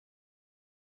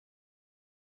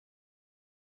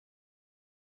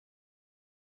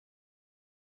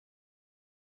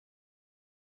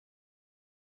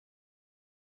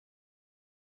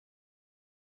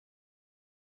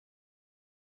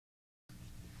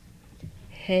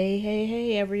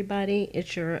Hey, everybody.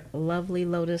 It's your lovely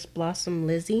Lotus Blossom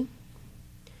Lizzie.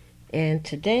 And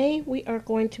today we are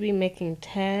going to be making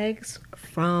tags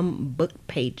from book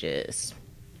pages.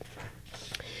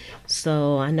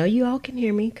 So I know you all can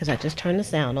hear me because I just turned the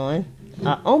sound on.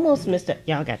 I almost missed it.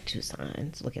 Y'all got two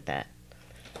signs. Look at that.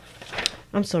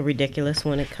 I'm so ridiculous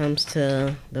when it comes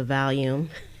to the volume.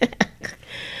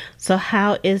 So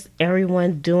how is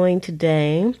everyone doing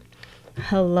today?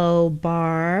 Hello,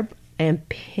 Barb and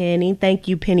Penny. Thank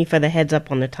you, Penny, for the heads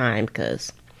up on the time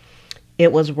because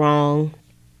it was wrong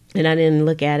and I didn't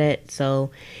look at it. So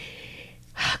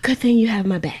good thing you have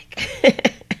my back.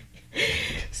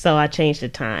 So I changed the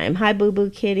time. Hi, Boo Boo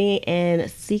Kitty and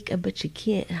Seek But You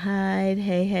Can't Hide.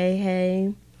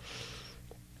 Hey.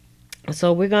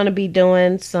 So we're going to be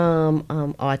doing some,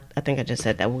 I think I just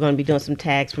said that. We're going to be doing some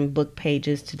tags from book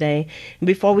pages today. And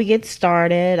before we get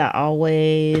started, I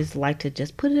always like to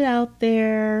just put it out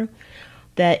there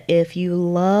that if you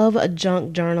love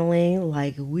junk journaling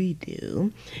like we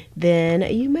do, then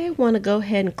you may want to go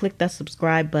ahead and click that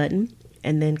subscribe button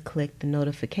and then click the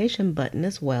notification button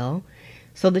as well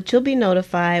so that you'll be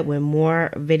notified when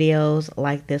more videos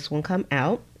like this one come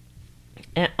out.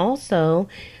 And also,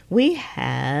 we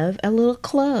have a little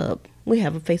club. We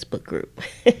have a Facebook group.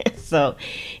 So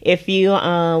if you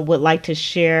would like to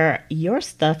share your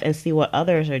stuff and see what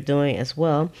others are doing as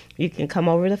well, you can come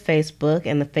over to Facebook,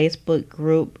 and the Facebook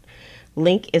group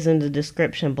link is in the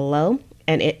description below.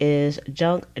 And it is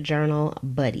Junk Journal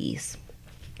Buddies,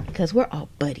 because we're all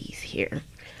buddies here.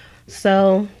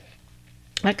 So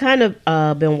I kind of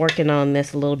been working on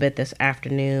this a little bit this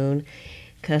afternoon,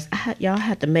 because y'all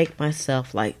had to make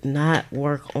myself like not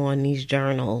work on these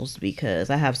journals because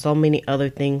I have so many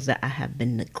other things that I have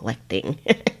been neglecting.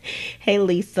 Hey,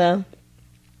 Lisa.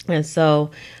 And so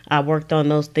I worked on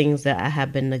those things that I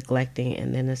have been neglecting.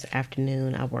 And then this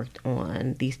afternoon I worked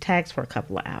on these tags for a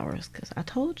couple of hours because I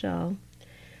told y'all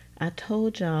I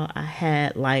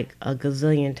had like a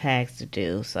gazillion tags to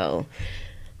do. So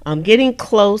I'm getting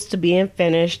close to being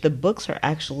finished. The books are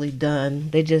actually done.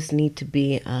 They just need to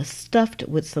be stuffed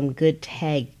with some good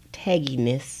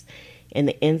tagginess in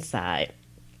the inside.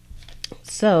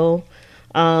 So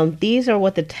these are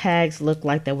what the tags look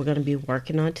like that we're going to be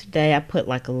working on today. I put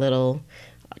like a little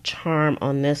charm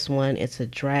on this one. It's a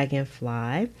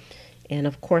dragonfly. And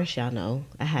of course, y'all know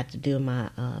I had to do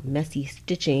my messy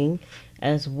stitching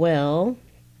as well.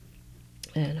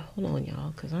 And hold on, y'all,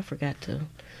 because I forgot to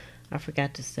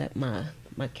set my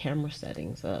camera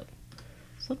settings up.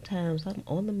 Sometimes I'm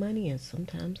on the money and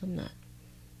sometimes I'm not.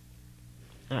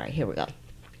 All right, here we go.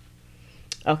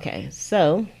 Okay,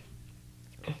 so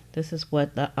this is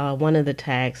what the one of the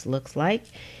tags looks like.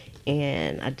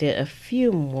 And I did a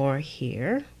few more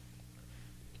here.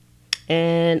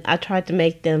 And I tried to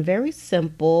make them very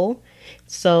simple.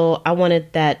 So I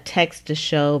wanted that text to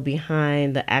show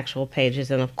behind the actual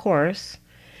pages. And of course,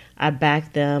 I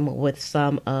backed them with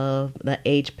some of the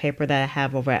age paper that I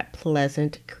have over at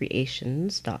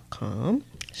pleasantcreations.com.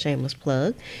 Shameless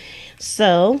plug.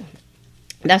 So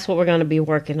that's what we're going to be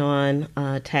working on,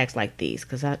 tags like these,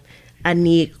 because I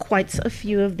need quite a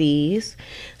few of these.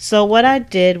 So what I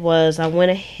did was I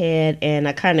went ahead and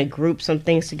I kind of grouped some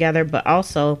things together, but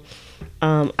also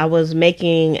I was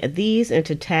making these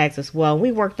into tags as well.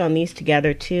 We worked on these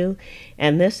together too.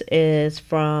 And this is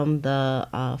from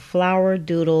the Flower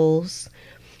Doodles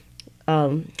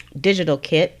digital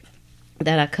kit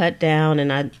that I cut down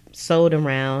and I sewed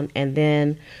around. And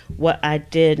then what I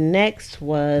did next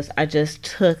was I just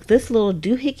took this little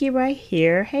doohickey right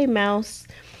here. Hey, mouse.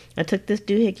 I took this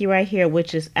doohickey right here,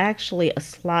 which is actually a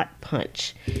slot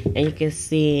punch. And you can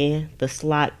see the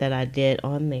slot that I did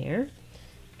on there.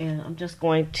 And I'm just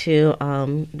going to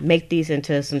make these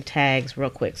into some tags real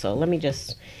quick. So let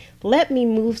me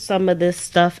move some of this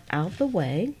stuff out the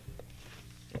way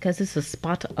because it's a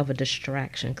spot of a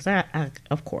distraction. Because I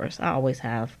of course, I always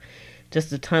have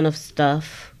just a ton of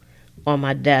stuff on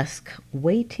my desk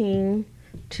waiting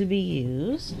to be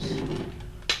used.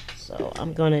 So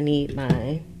I'm going to need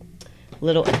my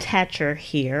little attacher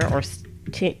here, or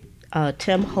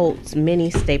Tim Holtz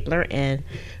mini stapler, and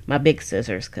my big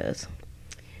scissors because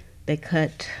they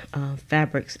cut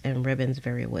fabrics and ribbons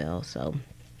very well. So,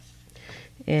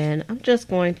 and I'm just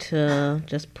going to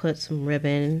just put some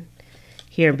ribbon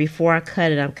here. Before I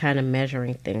cut it, I'm kind of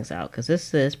measuring things out because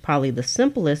this is probably the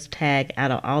simplest tag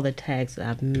out of all the tags that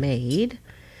I've made.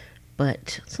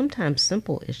 But sometimes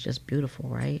simple is just beautiful,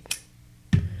 right?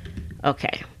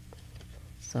 Okay.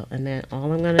 So, and then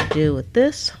all I'm going to do with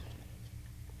this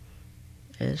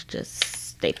is just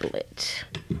staple it.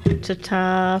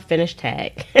 Ta-ta, finished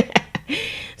tag.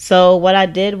 So what I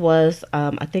did was,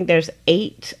 I think there's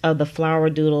 8 of the flower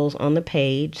doodles on the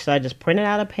page. So I just printed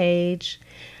out a page.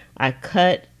 I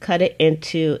cut it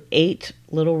into 8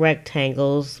 little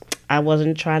rectangles. I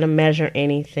wasn't trying to measure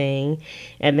anything.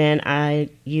 And then I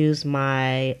used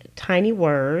my tiny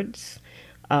words.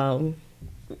 Let me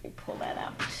pull that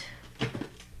out.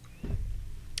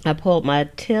 I pulled my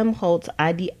Tim Holtz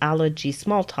Ideology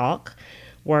Small Talk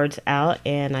words out,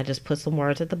 and I just put some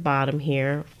words at the bottom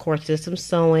here. Of course, there's some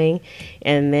sewing,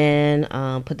 and then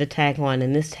put the tag on,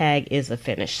 and this tag is a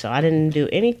finish. So I didn't do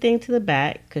anything to the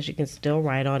back because you can still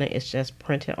write on it. It's just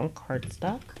printed on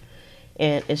cardstock,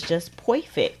 and it's just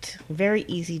perfect. Very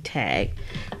easy tag.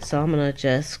 So I'm gonna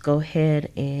just go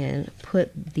ahead and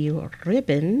put the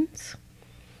ribbons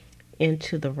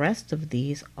into the rest of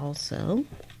these also.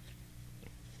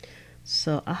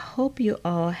 So I hope you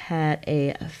all had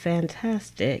a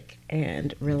fantastic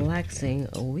and relaxing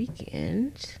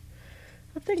weekend.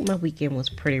 I think my weekend was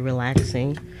pretty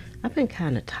relaxing. I've been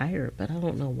kind of tired, but I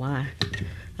don't know why.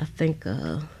 I think,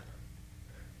 I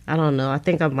don't know. I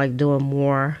think I'm like doing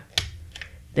more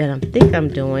than I think I'm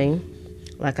doing.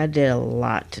 Like I did a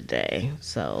lot today.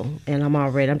 So, and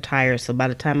I'm tired. So by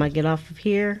the time I get off of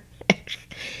here,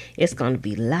 it's going to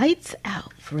be lights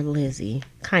out for Lizzie.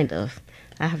 Kind of.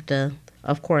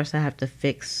 Of course, I have to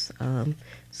fix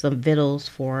some vittles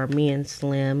for me and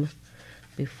Slim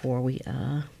before we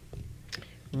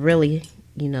really,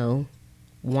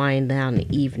 wind down the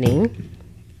evening.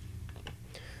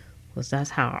 Because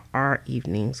that's how our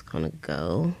evening's gonna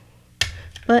go.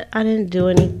 But I didn't do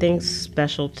anything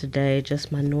special today,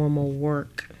 just my normal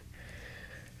work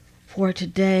for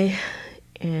today.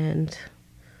 And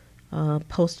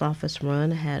post office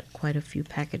run. I had quite a few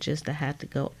packages that had to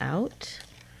go out.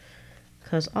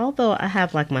 Because although I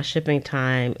have like my shipping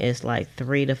time is like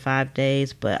 3 to 5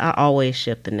 days, but I always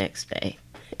ship the next day.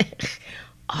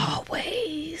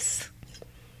 Always.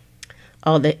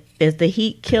 Oh, is the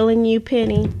heat killing you,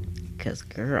 Penny? Because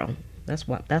girl, that's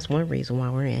one reason why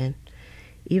we're in.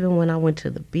 Even when I went to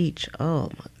the beach, oh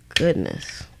my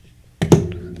goodness.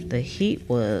 The heat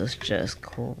was just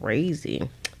crazy.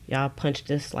 Y'all punch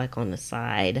this like on the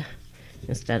side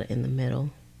instead of in the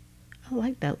middle. I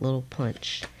like that little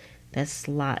punch. That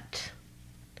slot.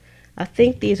 I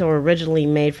think these were originally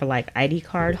made for like ID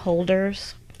card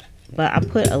holders, but I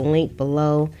put a link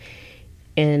below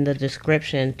in the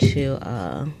description to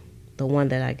the one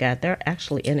that I got. They're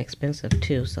actually inexpensive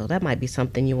too, so that might be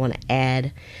something you want to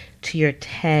add to your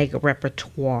tag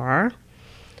repertoire.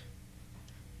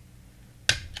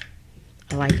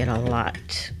 I like it a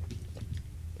lot.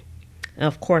 And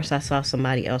of course, I saw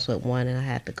somebody else with one, and I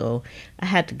had to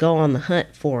go on the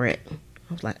hunt for it.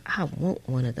 I was like, I want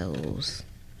one of those.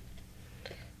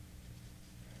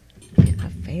 And I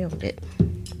found it.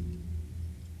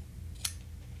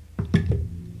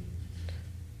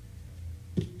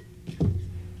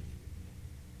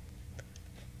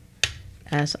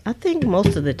 As I think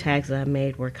most of the tags that I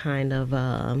made were kind of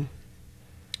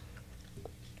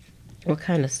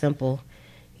simple.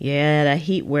 Yeah, that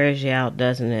heat wears you out,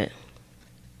 doesn't it?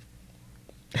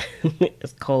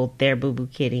 It's cold there, Boo Boo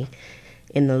Kitty.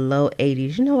 In the low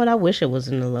 80s. You know what? I wish it was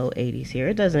in the low 80s here.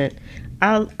 It doesn't.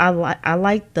 I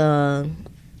like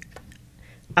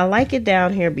it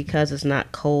down here because it's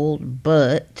not cold,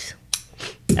 but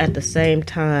at the same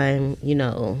time,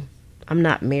 I'm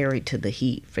not married to the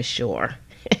heat for sure.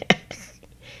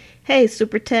 Hey,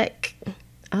 Super Tech.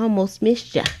 I almost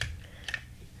missed ya.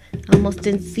 I almost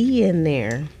didn't see you in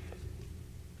there.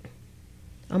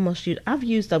 I've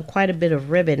used up quite a bit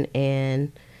of ribbon,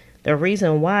 and the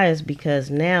reason why is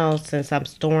because now, since I'm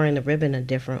storing the ribbon a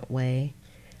different way,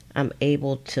 I'm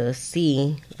able to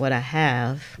see what I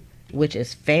have, which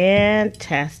is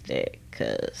fantastic.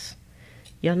 Because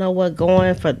y'all know what,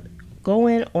 going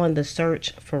on the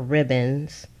search for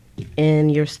ribbons in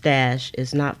your stash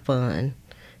is not fun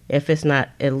if it's not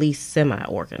at least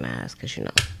semi-organized. Because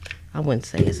I wouldn't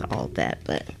say it's all that,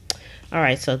 but all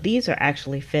right. So these are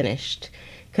actually finished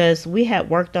because we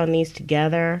had worked on these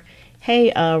together.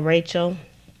 Hey, Rachel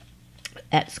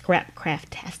at Scrap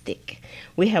Craftastic.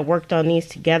 We had worked on these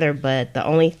together, but the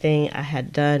only thing I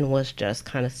had done was just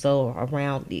kind of sew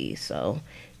around these. So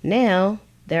now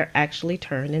they're actually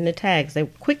turned into tags. They were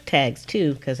quick tags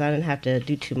too, because I didn't have to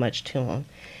do too much to them.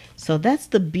 So that's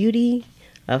the beauty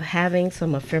of having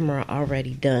some ephemera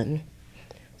already done.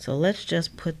 So let's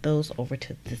just put those over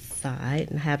to the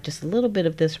side and have just a little bit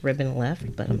of this ribbon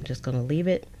left, but I'm just going to leave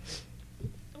it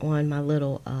on my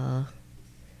little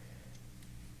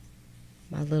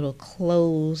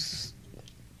clothes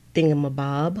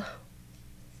thingamabob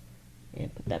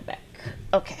and put that back.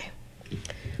 Okay,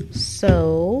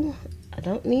 so I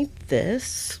don't need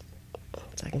this.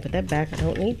 So I can put that back. I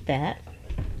don't need that.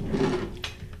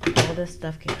 All this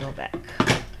stuff can go back.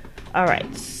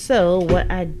 Alright, so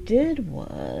what I did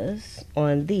was,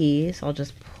 on these, I'll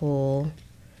just pull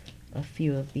a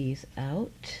few of these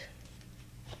out.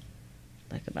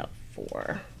 Like about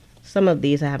 4. Some of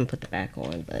these I haven't put the back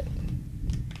on, but...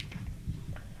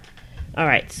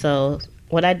 Alright, so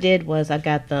what I did was I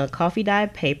got the coffee dye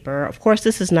paper. Of course,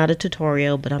 this is not a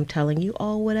tutorial, but I'm telling you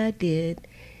all what I did,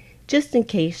 just in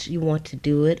case you want to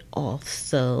do it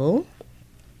also.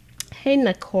 Hey,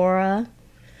 Nakora.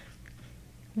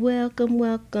 Welcome,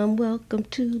 welcome, welcome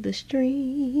to the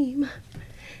stream.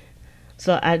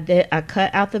 So I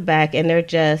cut out the back, and they're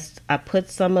just, I put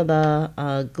some of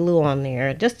the glue on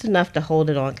there, just enough to hold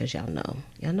it on, because y'all know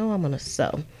I'm gonna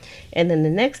sew. And then the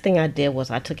next thing I did was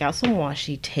I took out some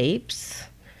washi tapes,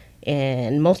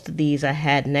 and most of these I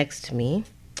had next to me.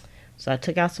 So I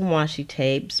took out some washi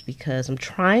tapes because I'm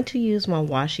trying to use my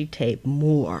washi tape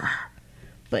more,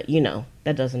 but you know,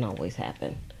 that doesn't always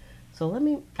happen. So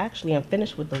I'm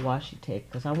finished with the washi tape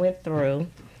because I went through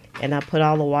and I put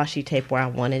all the washi tape where I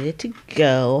wanted it to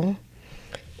go.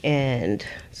 And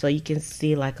so you can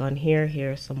see, like on here,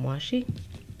 here's some washi.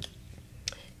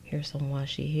 Here's some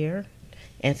washi here.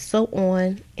 And so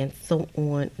on, and so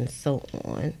on, and so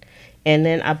on. And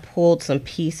then I pulled some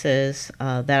pieces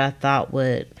that I thought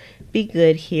would be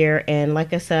good here. And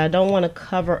like I said, I don't want to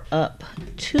cover up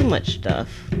too much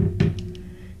stuff,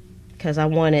 because I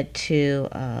wanted to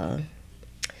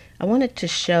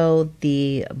show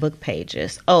the book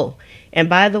pages. Oh, and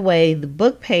by the way, the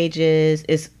book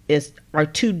pages are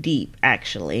too deep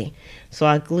actually. So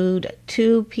I glued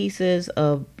 2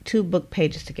 book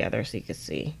pages together, so you can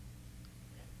see.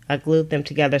 I glued them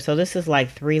together. So this is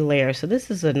like 3 layers. So this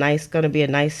is going to be a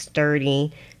nice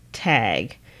sturdy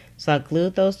tag. So I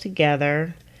glued those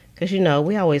together because, you know,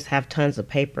 we always have tons of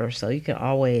paper, so you can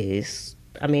always,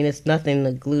 I mean, it's nothing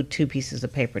to glue 2 pieces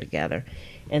of paper together.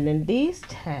 And then these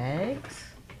tags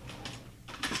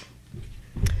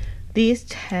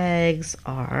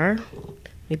are,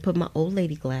 let me put my old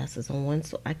lady glasses on one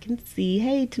so I can see.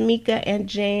 Hey, Tamika and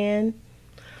Jan.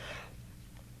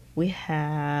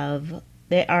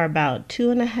 They are about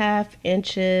 2.5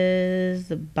 inches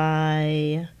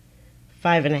by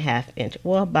 5.5 inches.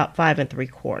 Well, about 5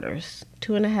 3/4.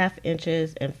 2.5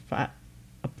 inches and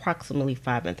approximately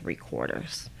 5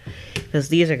 3/4. Because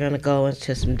these are going to go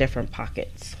into some different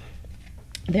pockets.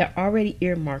 They're already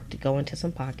earmarked to go into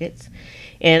some pockets.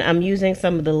 And I'm using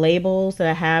some of the labels that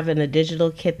I have in a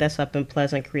digital kit that's up in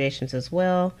Pleasant Creations as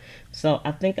well. So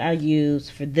I think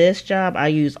for this job, I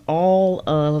use all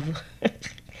of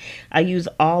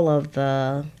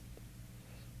the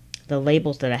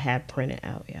labels that I had printed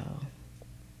out, y'all.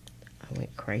 I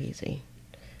went crazy.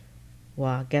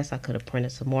 Well, I guess I could have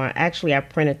printed some more. Actually, I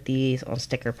printed these on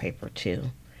sticker paper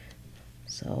too.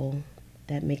 So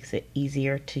that makes it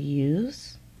easier to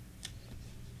use.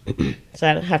 So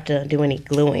I don't have to do any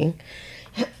gluing.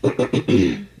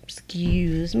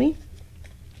 Excuse me.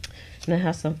 And I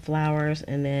have some flowers,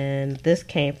 and then this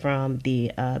came from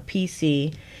the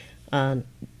PC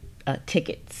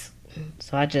tickets.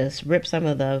 So I just ripped some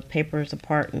of the papers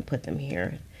apart and put them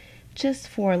here, just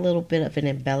for a little bit of an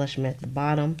embellishment at the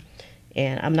bottom.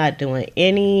 And I'm not doing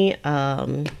any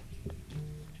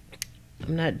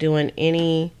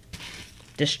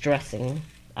distressing,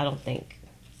 I don't think.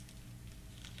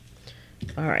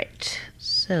 All right,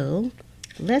 so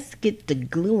let's get to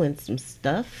gluing some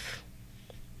stuff.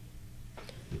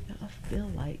 I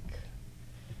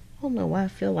don't know why I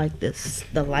feel like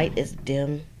the light is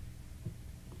dim,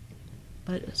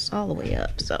 but it's all the way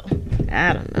up, so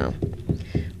I don't know.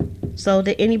 So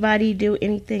did anybody do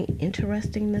anything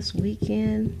interesting this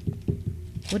weekend?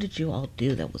 What did you all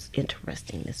do that was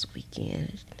interesting this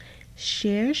weekend?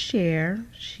 Share.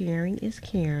 Sharing is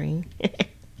caring.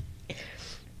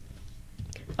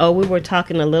 Oh, we were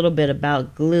talking a little bit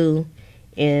about glue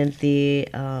in the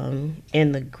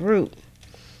group,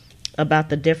 about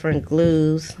the different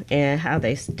glues and how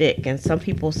they stick. And some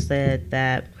people said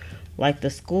that, like, the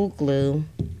school glue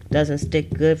doesn't stick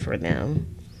good for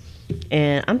them.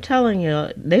 And I'm telling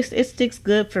you, it sticks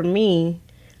good for me.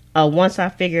 Once I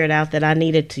figured out that I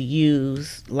needed to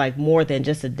use like more than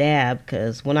just a dab,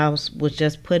 because when I was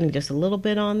just putting just a little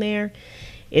bit on there,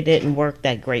 it didn't work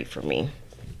that great for me.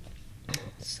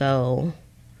 So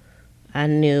I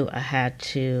knew I had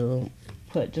to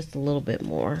put just a little bit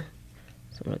more.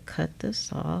 So I'm going to cut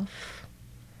this off.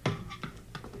 I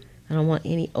don't want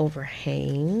any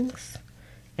overhangs.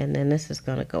 And then this is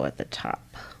going to go at the top.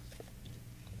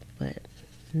 But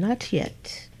not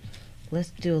yet.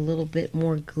 Let's do a little bit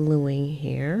more gluing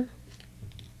here.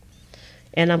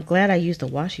 And I'm glad I used the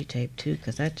washi tape too,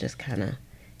 because that just kind of,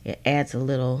 it adds a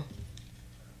little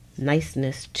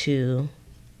niceness to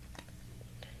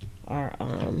our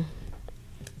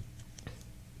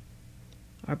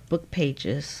book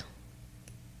pages.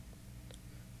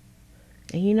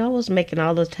 And you know, I was making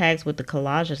all those tags with the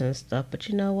collages and stuff, but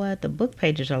you know what? The book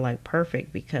pages are like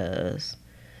perfect because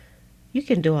you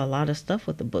can do a lot of stuff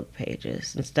with the book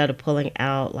pages instead of pulling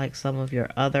out like some of your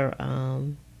other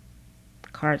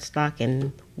cardstock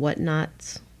and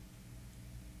whatnots.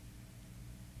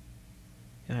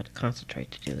 I have to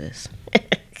concentrate to do this.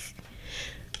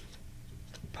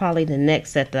 Probably the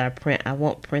next set that I print, I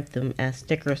won't print them as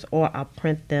stickers, or I'll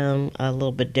print them a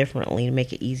little bit differently to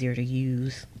make it easier to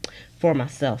use for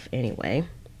myself anyway.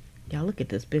 Y'all look at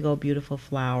this big old beautiful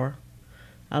flower.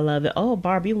 I love it. Oh,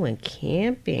 Barb, you went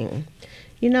camping.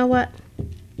 You know what?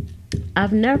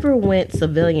 I've never went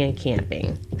civilian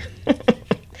camping.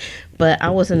 But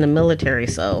I was in the military,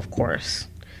 so of course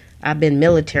I've been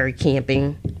military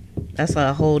camping. That's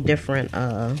a whole different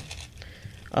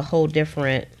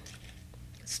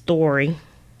story.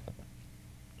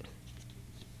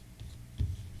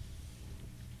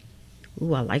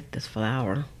 Ooh, I like this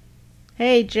flower.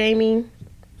 Hey, Jamie.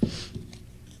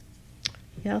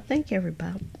 Y'all, thank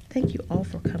everybody. Thank you all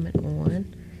for coming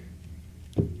on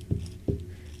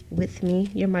with me.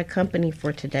 You're my company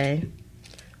for today.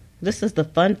 This is the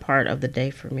fun part of the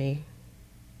day for me,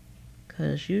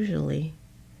 because usually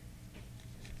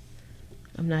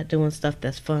I'm not doing stuff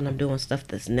that's fun. I'm doing stuff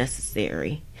that's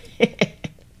necessary.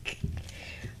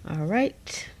 All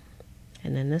right.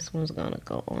 And then this one's going to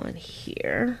go on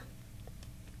here.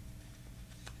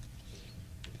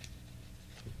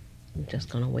 I'm just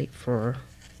going to wait for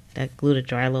that glue to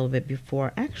dry a little bit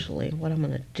before. Actually, what I'm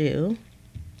going to do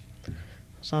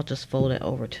is I'll just fold it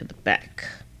over to the back,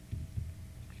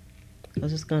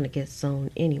 because it's going to get sewn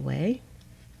anyway.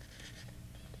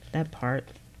 That part,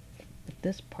 but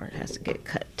this part has to get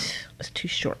cut. It's too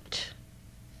short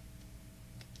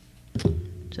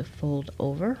to fold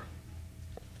over.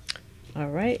 All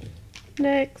right,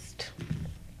 next.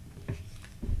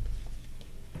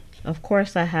 Of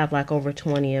course, I have like over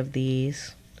 20 of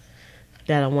these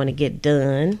that I want to get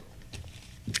done.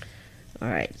 All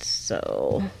right,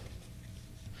 so,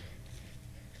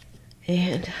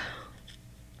 and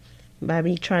by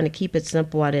me trying to keep it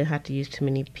simple, I didn't have to use too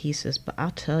many pieces. But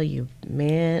I'll tell you,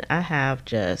 man, I've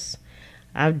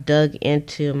dug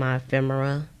into my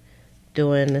ephemera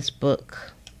doing this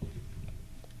book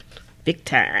big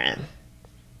time.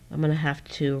 I'm going to have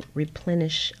to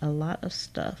replenish a lot of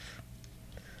stuff.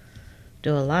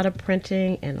 Do a lot of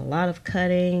printing and a lot of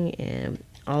cutting and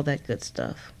all that good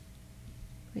stuff.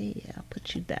 Yeah, I'll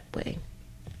put you that way.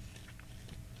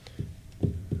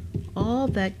 All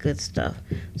that good stuff.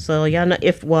 So y'all know,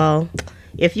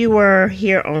 if you were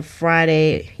here on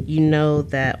Friday, you know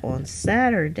that on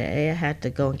Saturday I had to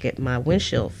go and get my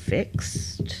windshield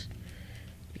fixed,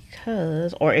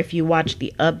 because, or if you watch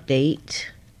the update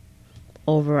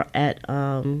over at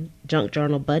Junk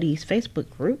Journal Buddies Facebook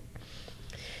group,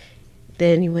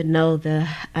 then you would know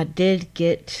that I did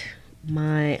get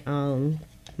my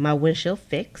my windshield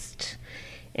fixed,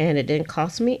 and it didn't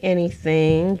cost me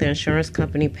anything. The insurance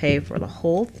company paid for the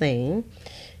whole thing,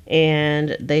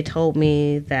 and they told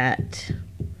me that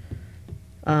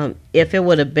if it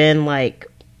would have been like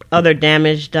other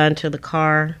damage done to the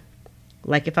car,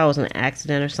 like if I was in an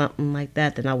accident or something like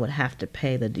that, then I would have to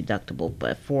pay the deductible.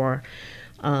 But for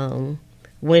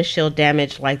windshield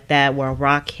damage like that, where a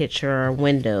rock hits your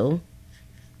window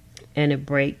and it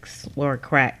breaks or it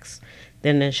cracks,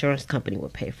 then the insurance company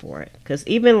would pay for it. Because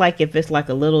even like if it's like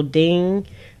a little ding,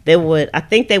 I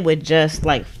think they would just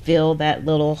like fill that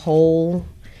little hole.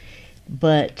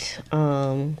 But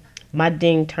my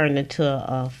ding turned into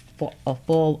a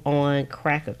full-on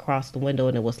crack across the window,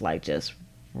 and it was like just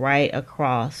right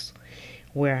across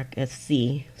where I could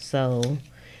see. So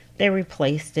they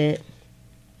replaced it.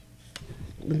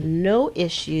 No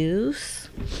issues.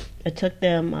 It took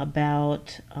them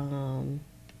about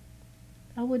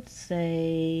I would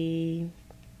say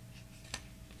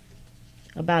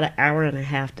about an hour and a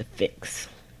half to fix.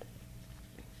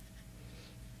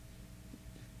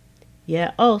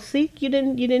 Yeah. Oh, see, you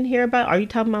didn't hear about, are you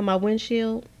talking about my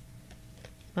windshield?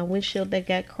 My windshield that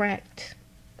got cracked?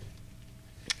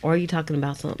 Or are you talking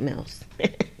about something else?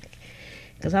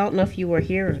 Because I don't know if you were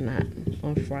here or not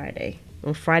on Friday.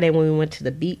 On Friday when we went to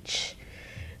the beach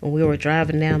and we were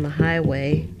driving down the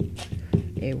highway,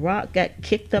 a rock got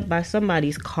kicked up by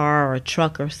somebody's car or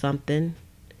truck or something,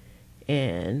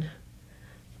 and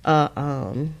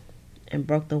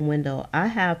broke the window. I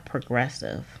have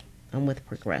Progressive. I'm with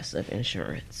Progressive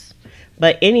Insurance.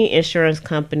 But any insurance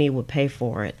company would pay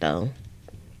for it though.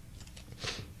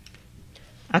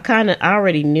 I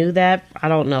already knew that. I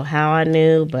don't know how I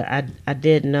knew, but I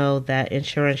did know that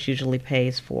insurance usually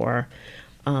pays for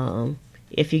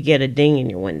if you get a ding in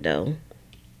your window.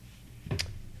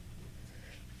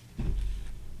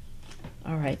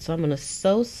 All right, so I'm going to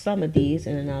sew some of these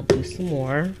and then I'll do some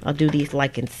more. I'll do these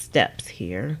like in steps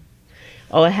here.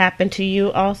 Oh, it happened to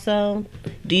you also?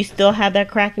 Do you still have that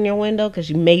crack in your window? Because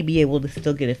you may be able to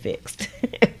still get it fixed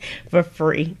for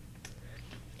free.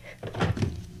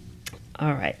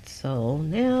 All right, so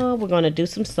now we're going to do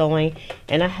some sewing,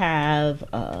 and I have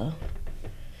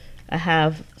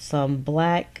some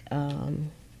black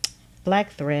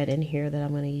thread in here that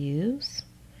I'm going to use.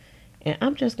 And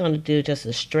I'm just going to do just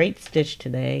a straight stitch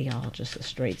today, y'all, just a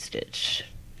straight stitch.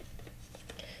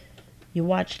 You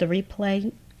watch the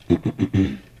replay?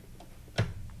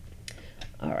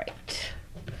 All right.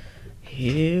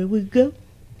 Here we go.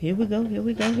 Here we go. Here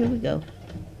we go. Here we go.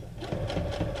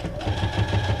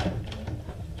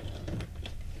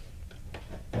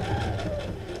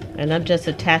 And I'm just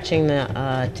attaching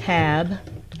the tab.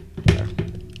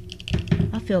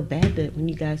 I feel bad that when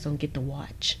you guys don't get to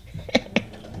watch.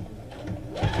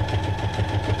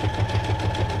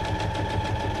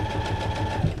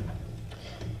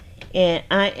 And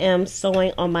I am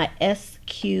sewing on my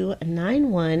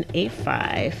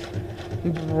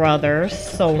SQ9185 Brothers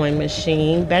sewing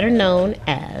machine, better known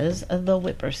as the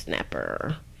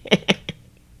Whippersnapper.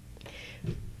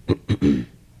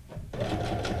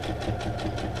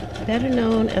 Better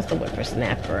known as the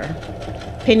Whippersnapper.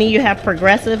 Penny, you have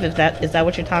progressive? Is that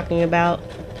what you're talking about?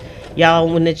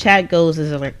 Y'all, when the chat goes,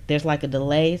 there's like a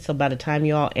delay, so by the time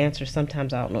you all answer,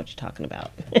 sometimes I don't know what you're talking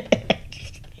about.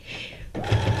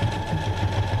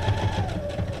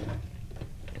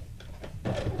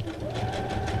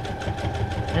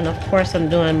 And of course I'm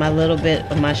doing my little bit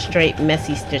of my straight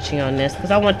messy stitching on this because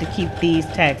I want to keep these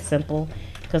tags simple,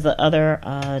 because the other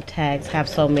tags have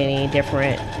so many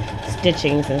different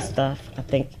stitchings and stuff. I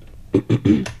think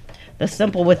the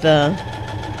simple with the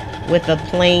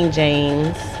plain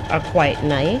Janes are quite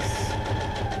nice,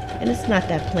 and it's not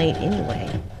that plain anyway.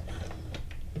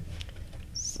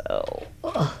 So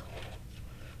I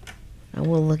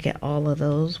will look at all of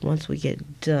those once we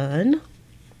get done.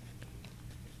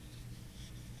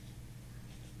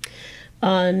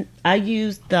 I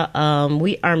used the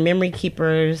We Are Memory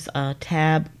Keepers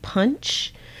tab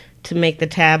punch to make the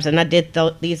tabs, and I did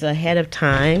these ahead of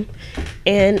time.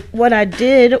 And what I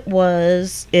did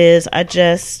is I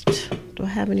just, do I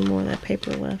have any more of that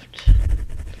paper left?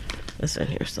 It's in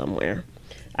here somewhere.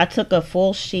 I took a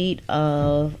full sheet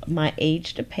of my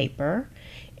aged paper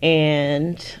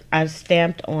and I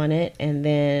stamped on it, and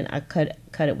then I cut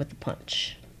it with the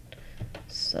punch.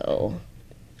 So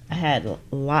I had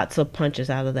lots of punches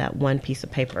out of that one piece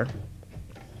of paper.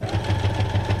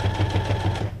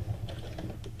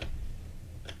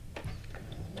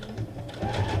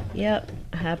 Yep,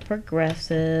 I have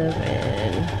progressive,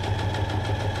 and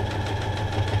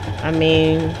I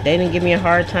mean, they didn't give me a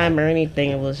hard time or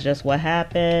anything. It was just what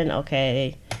happened.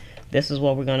 Okay, this is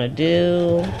what we're gonna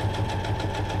do.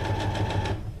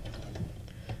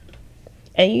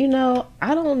 And you know,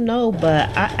 I don't know, but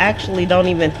I actually don't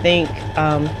even think,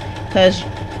 because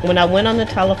when I went on the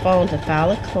telephone to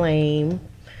file a claim,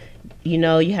 you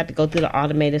know, you have to go through the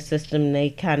automated system.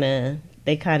 They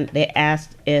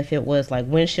asked if it was like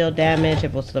windshield damage, if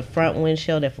it was the front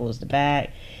windshield, if it was the back,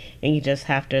 and you just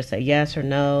have to say yes or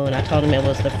no. And I told them it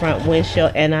was the front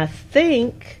windshield, and I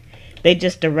think they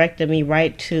just directed me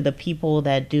right to the people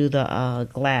that do the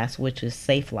glass, which is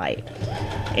Safe Light.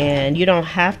 And you don't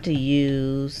have to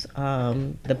use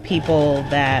the people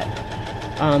that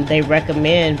they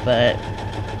recommend, but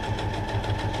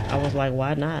I was like,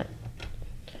 why not?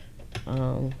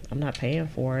 I'm not paying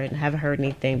for it. I haven't heard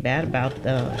anything bad about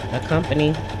the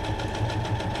company.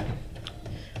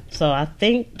 So I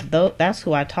think that's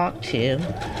who I talked to.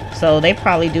 So they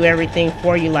probably do everything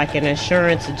for you like an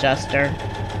insurance adjuster.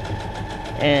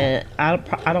 And I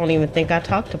don't even think I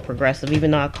talked to Progressive, even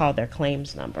though I called their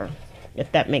claims number,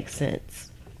 if that makes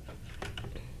sense.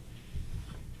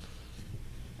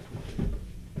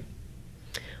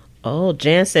 Oh,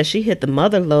 Jan says she hit the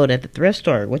mother load at the thrift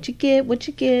store. What you get? What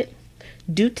you get?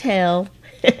 Do tell.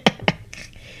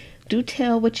 Do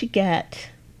tell what you got.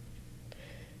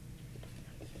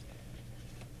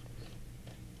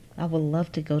 I would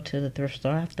love to go to the thrift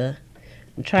store.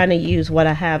 I'm trying to use what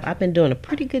I have. I've been doing a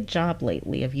pretty good job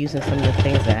lately of using some of the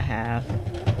things that I have.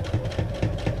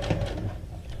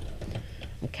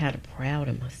 I'm kind of proud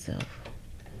of myself.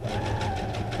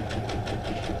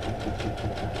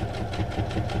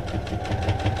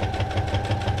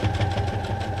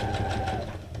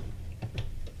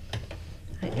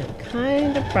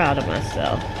 proud of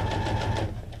myself.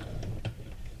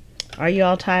 Are you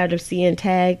all tired of seeing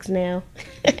tags now?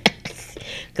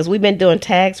 Because we've been doing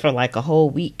tags for like a whole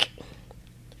week.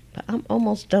 But I'm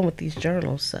almost done with these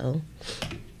journals, so.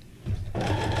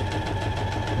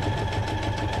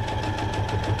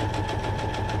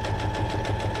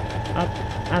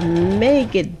 I may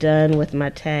get done with my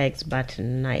tags by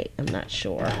tonight. I'm not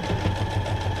sure.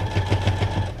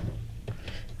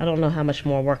 I don't know how much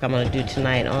more work I'm going to do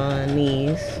tonight on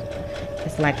these.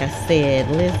 It's like I said,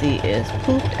 Lizzie is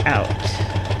pooped out.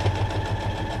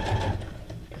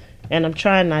 And I'm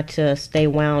trying not to stay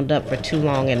wound up for too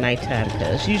long at nighttime,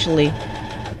 because usually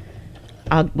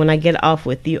when I get off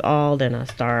with you all, then I'll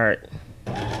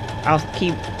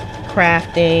keep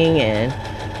crafting and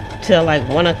till like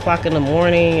 1 o'clock in the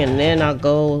morning, and then I'll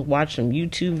go watch some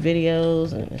YouTube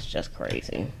videos, and it's just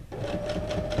crazy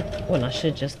when I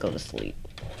should just go to sleep.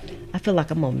 I feel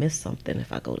like I'm gonna miss something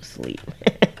if I go to sleep.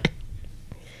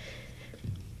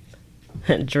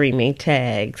 Dreaming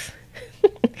tags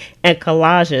and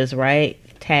collages, right?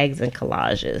 Tags and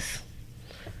collages.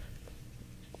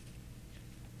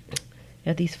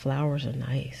 Yeah, these flowers are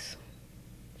nice.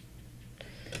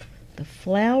 The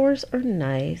flowers are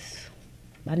nice.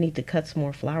 I need to cut some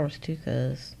more flowers too,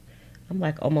 because I'm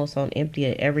like almost on empty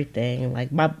of everything.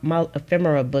 Like my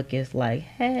ephemera book is like,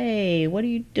 hey, what are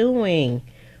you doing?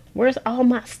 Where's all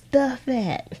my stuff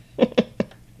at?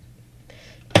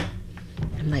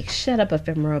 I'm like, shut up,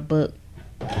 ephemera book.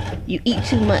 You eat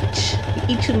too much. You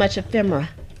eat too much ephemera.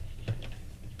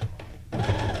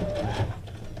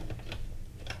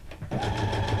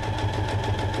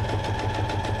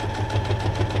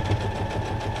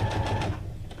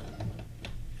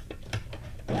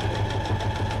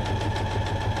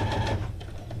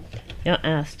 Yeah,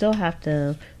 and I still have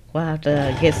to, we'll have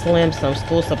to get Slim some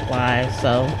school supplies,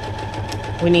 so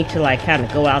we need to like kind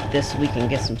of go out this week and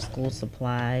get some school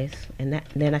supplies, and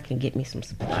then I can get me some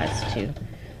supplies too,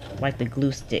 like the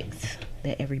glue sticks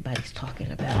that everybody's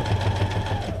talking about.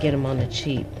 Get them on the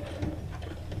cheap.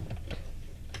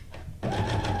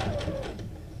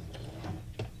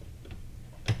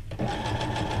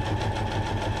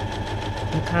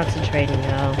 I'm concentrating,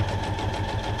 y'all.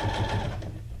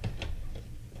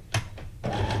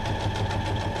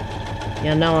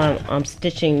 Y'all know I'm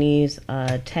stitching these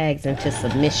tags into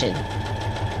submission.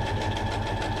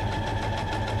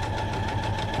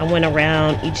 I went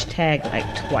around each tag like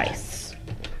twice.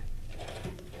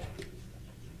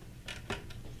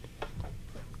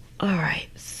 Alright,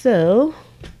 so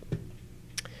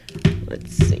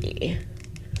let's see.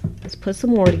 Let's put some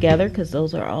more together because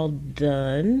those are all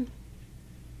done.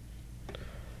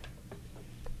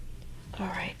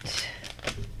 Alright.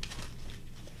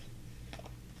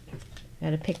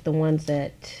 Gotta pick the ones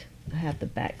that I have the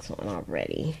backs on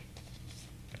already.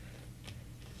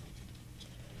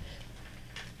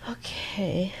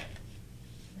 Okay,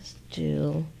 let's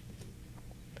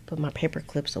put my paper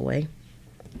clips away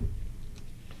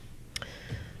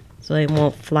so they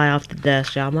won't fly off the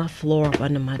desk, y'all. My floor up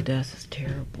under my desk is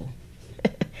terrible.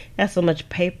 That's so much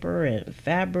paper and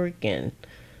fabric and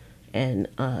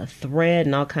thread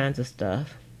and all kinds of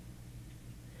stuff.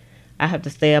 I have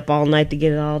to stay up all night to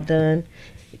get it all done.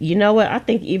 You know what? I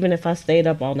think even if I stayed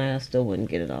up all night, I still wouldn't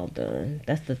get it all done.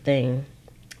 That's the thing.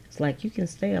 It's like you can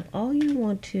stay up all you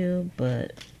want to,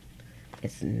 but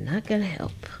it's not gonna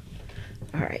help.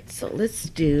 All right, so let's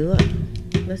do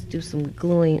some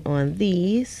gluing on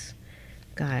these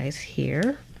guys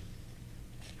here.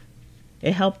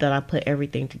 It helped that I put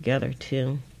everything together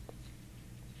too.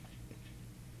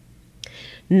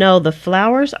 No, the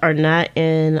flowers are not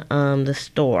in the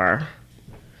store.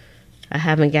 I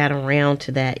haven't got around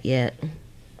to that yet.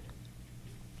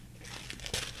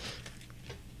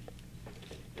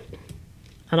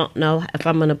 I don't know if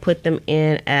I'm gonna put them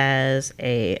in as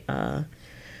a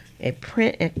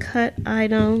print and cut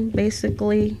item,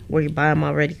 basically, where you buy them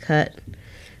already cut,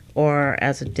 or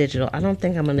as a digital. I don't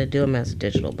think I'm gonna do them as a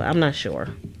digital, but I'm not sure.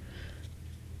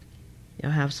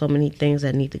 Y'all have so many things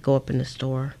that need to go up in the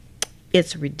store.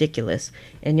 It's ridiculous.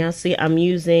 And y'all see I'm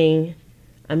using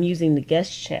the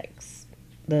guest checks,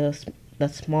 the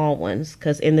small ones,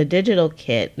 because in the digital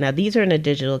kit, now these are in the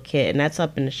digital kit and that's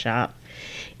up in the shop,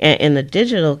 and in the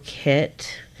digital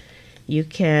kit you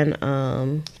can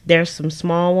there's some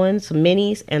small ones, some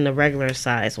minis, and the regular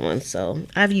size ones. So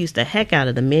I've used the heck out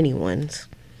of the mini ones,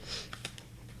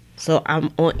 so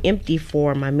I'm on empty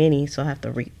for my mini, so I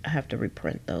have to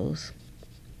reprint those.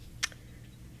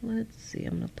 Let's see,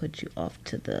 I'm gonna put you off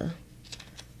to the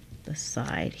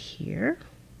side here.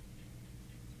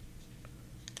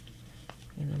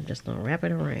 And I'm just gonna wrap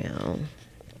it around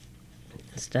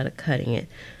instead of cutting it.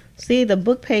 See, the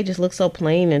book pages look so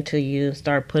plain until you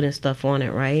start putting stuff on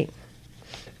it, right?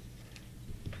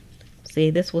 See,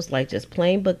 this was like just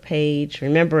plain book page.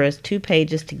 Remember, it's 2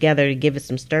 pages together to give it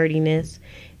some sturdiness.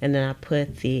 And then I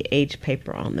put the age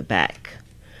paper on the back.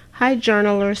 Hi,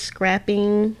 journalers,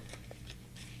 scrapping.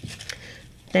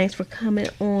 Thanks for coming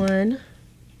on.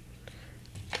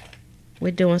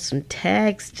 We're doing some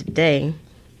tags today,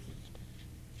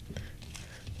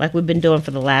 like we've been doing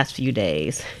for the last few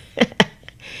days.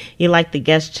 You like the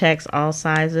guest checks, all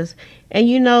sizes. And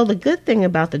you know, the good thing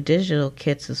about the digital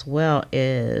kits as well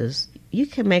is you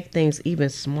can make things even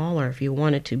smaller if you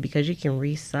wanted to, because you can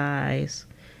resize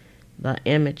the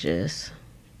images.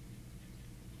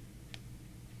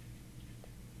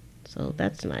 So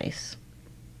that's nice.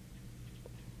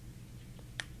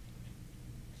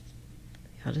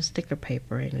 Yeah, the sticker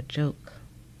paper ain't a joke.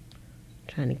 I'm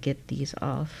trying to get these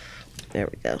off. There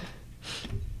we go.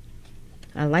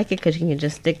 I like it because you can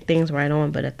just stick things right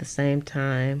on, but at the same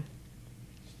time,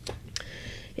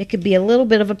 it could be a little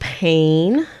bit of a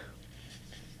pain.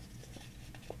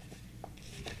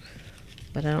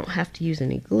 But I don't have to use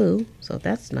any glue, so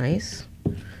that's nice.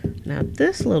 Now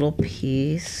this little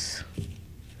piece,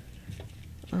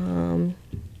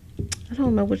 I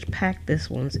don't know which pack this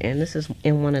one's in. This is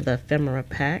in one of the ephemera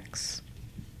packs.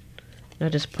 I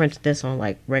just print this on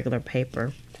like regular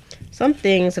paper. Some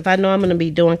things, if I know I'm going to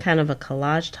be doing kind of a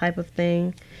collage type of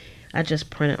thing, I just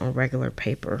print it on regular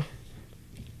paper,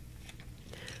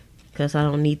 because I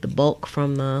don't need the bulk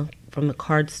from the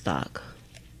cardstock.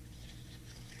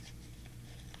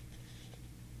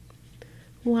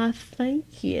 Why,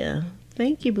 thank you.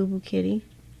 Thank you, Boo Boo Kitty.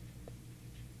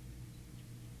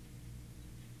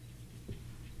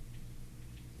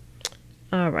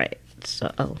 All right,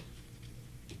 so,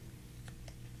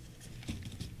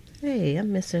 hey,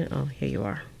 I'm missing, oh, here you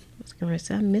are. I was going to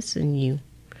say, I'm missing you.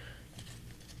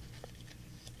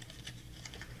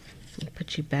 Let me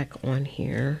put you back on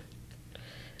here.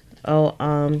 Oh,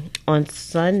 on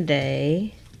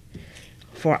Sunday,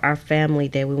 for our family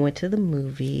day, we went to the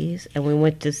movies, and we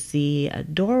went to see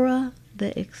Dora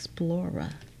the Explorer.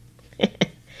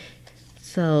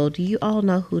 So, do you all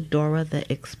know who Dora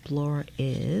the Explorer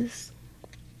is?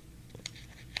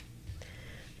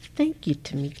 Thank you,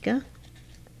 Tamika.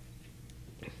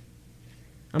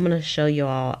 I'm going to show you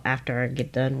all after I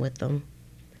get done with them.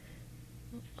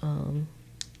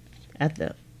 At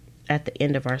the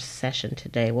end of our session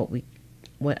today,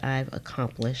 what I've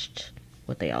accomplished,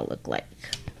 what they all look like.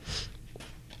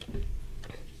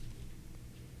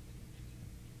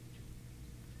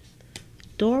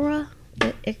 Dora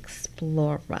the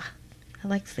Explorer. I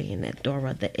like saying that,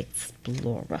 Dora the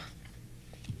Explorer.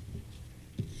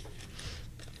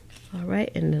 All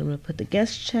right, and then I'm going to put the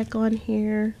guest check on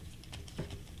here.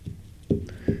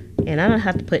 And I don't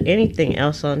have to put anything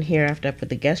else on here after I put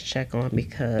the guest check on,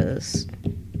 because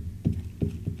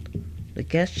the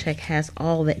guest check has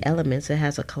all the elements. It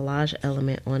has a collage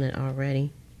element on it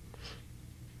already,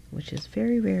 which is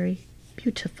very, very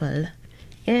beautiful.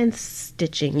 And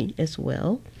stitching as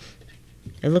well.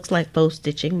 It looks like faux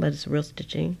stitching, but it's real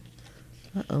stitching.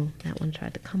 Uh-oh, that one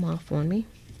tried to come off on me.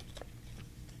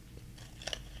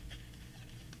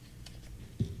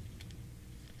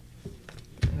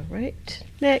 All right,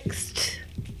 next.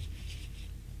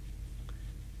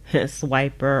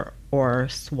 Swiper or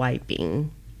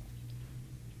swiping.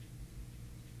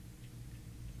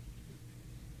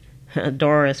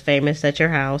 Dora is famous at your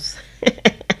house.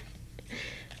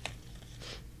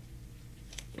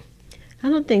 I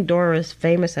don't think Dora is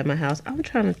famous at my house. I'm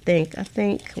trying to think. I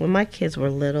think when my kids were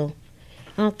little,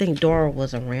 I don't think Dora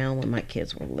was around when my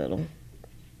kids were little.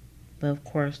 But of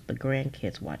course, the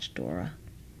grandkids watch Dora.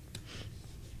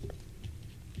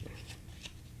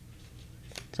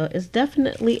 So it's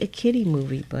definitely a kiddie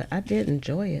movie, but I did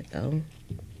enjoy it though.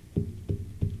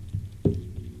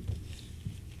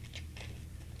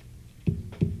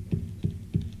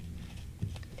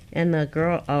 And the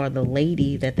girl, or the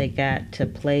lady that they got to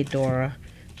play Dora,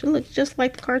 she looks just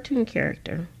like the cartoon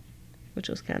character, which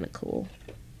was kind of cool.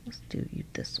 Let's do you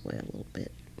this way a little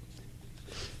bit.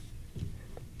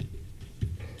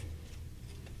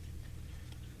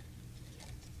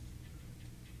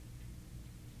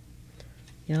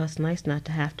 You know, it's nice not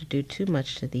to have to do too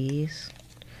much to these.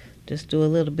 Just do a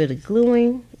little bit of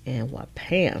gluing, and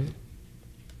wha-pam,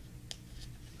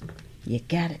 you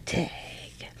got a tag.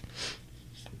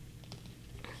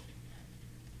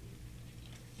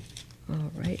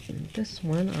 Alright, and this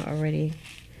one, I already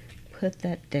put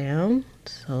that down.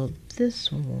 So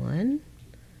this one,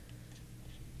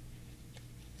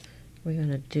 we're going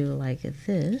to do like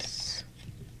this.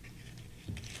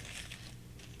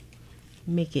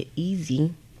 Make it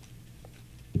easy.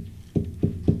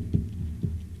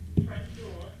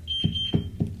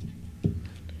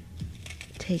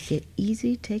 Take it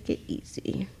easy, take it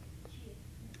easy.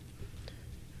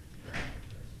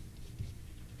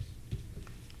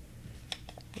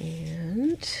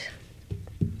 And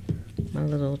my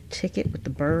little ticket with the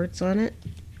birds on it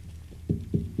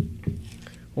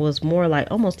was more like,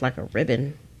 almost like a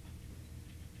ribbon.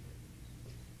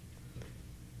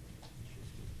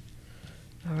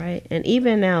 All right, and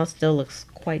even now it still looks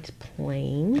quite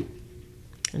plain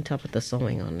until I put the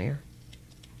sewing on there.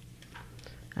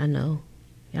 I know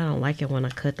y'all don't like it when I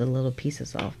cut the little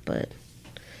pieces off, but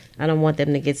I don't want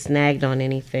them to get snagged on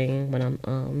anything when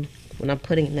I'm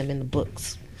putting them in the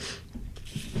books,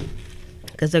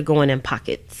 because they're going in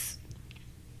pockets.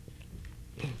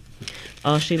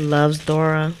 Oh, she loves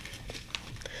Dora.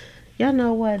 Y'all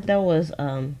know what? That was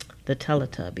the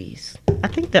Teletubbies. I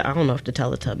think that, I don't know if the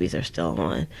Teletubbies are still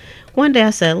on. One day I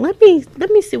said, let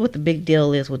me see what the big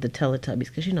deal is with the Teletubbies,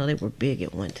 because you know they were big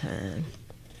at one time.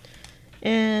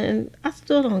 And I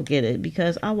still don't get it,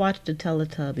 because I watched the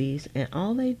Teletubbies and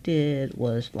all they did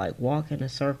was like walk in a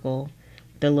circle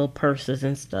with their little purses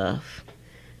and stuff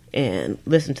and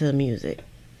listen to the music.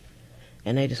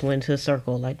 And they just went into a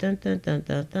circle like dun dun dun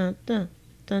dun dun dun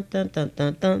dun dun dun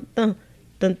dun dun dun.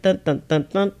 Dun, dun, dun, dun,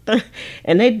 dun, dun.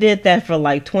 And they did that for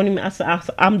like 20 minutes.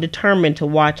 I'm determined to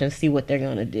watch and see what they're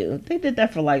going to do. They did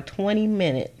that for like 20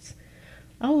 minutes.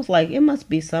 I was like, it must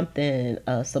be something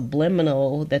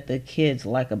subliminal that the kids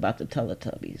like about the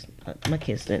Teletubbies. My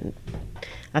kids didn't.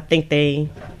 I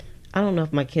don't know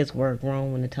if my kids were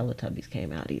grown when the Teletubbies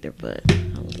came out either, but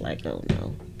I was like, oh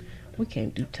no, we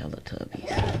can't do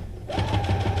Teletubbies.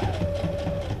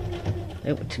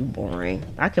 They were too boring.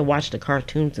 I could watch the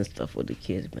cartoons and stuff with the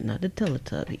kids, but not the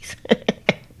Teletubbies.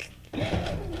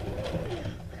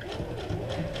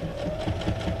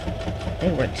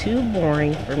 They were too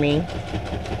boring for me.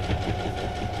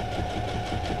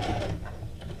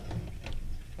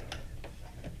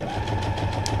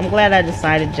 I'm glad I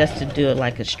decided just to do it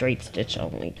like a straight stitch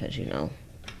only, because you know,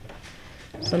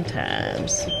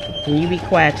 sometimes, and you be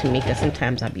quiet to me, because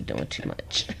sometimes I be doing too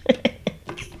much.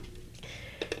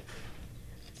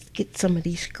 Get some of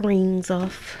these screens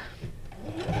off.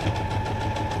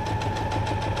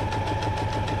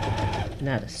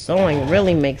 Now the sewing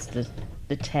really makes the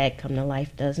tag come to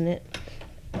life, doesn't it?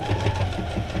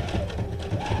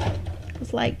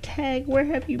 It's like, tag, where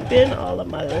have you been all of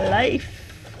my life?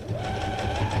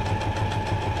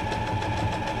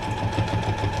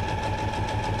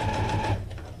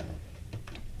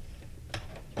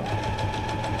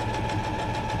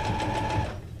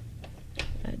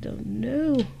 I don't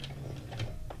know.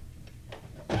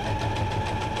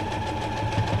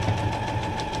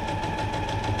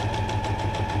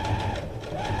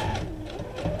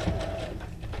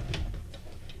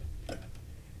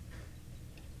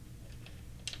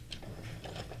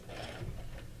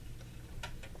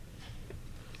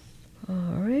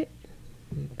 Alright,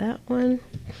 that one.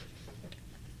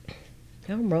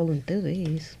 I'm rolling through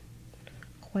these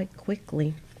quite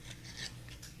quickly.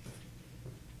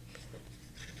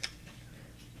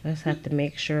 I just have to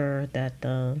make sure that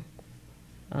the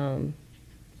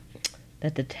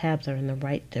tabs are in the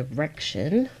right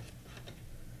direction,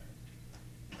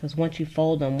 because once you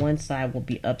fold them, one side will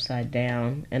be upside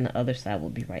down and the other side will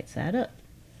be right side up.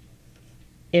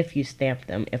 If you stamp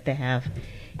them, if they have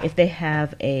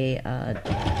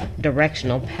a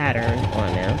directional pattern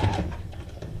on them,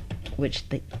 which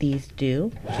these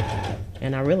do,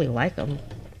 and I really like them.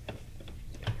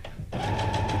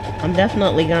 I'm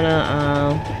definitely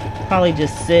gonna probably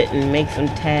just sit and make some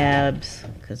tabs,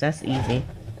 because that's easy.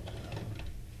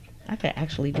 I could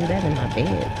actually do that in my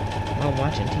bed while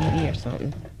watching TV or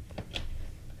something.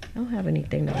 I don't have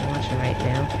anything that I'm watching right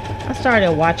now. I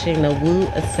started watching The Wu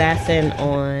Assassin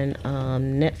on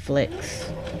Netflix.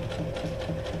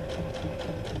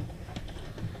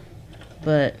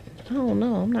 But I don't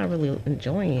know, I'm not really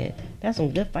enjoying it. There's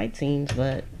some good fight scenes,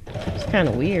 but it's kind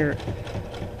of weird.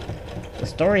 The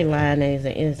storyline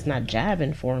is not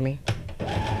jabbing for me.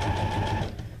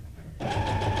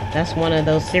 That's one of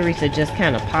those series that just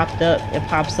kind of popped up. It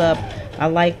pops up. I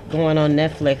like going on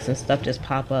Netflix and stuff just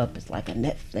pop up. It's like a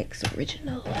Netflix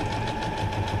original. And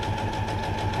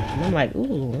I'm like,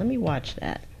 ooh, let me watch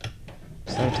that.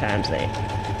 Sometimes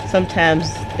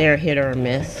they're hit or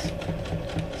miss,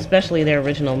 especially their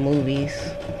original movies.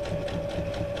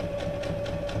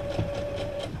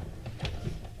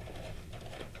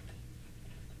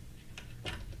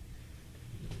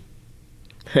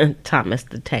 Thomas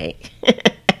the Tank.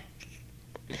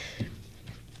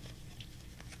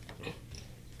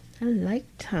 I like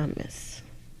Thomas.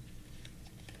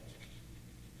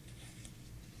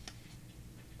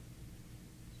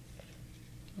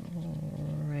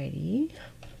 Alrighty.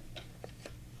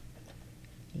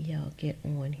 y'all get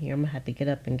on here. I'm gonna have to get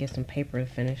up and get some paper to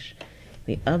finish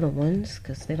the other ones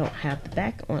because they don't have the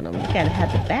back on them. You gotta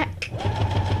have the back.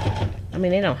 I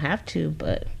mean, they don't have to,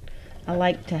 but I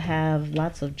like to have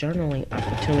lots of journaling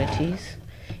opportunities.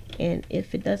 And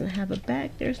if it doesn't have a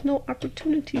back, there's no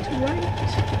opportunity to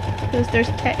write because there's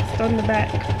text on the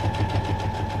back.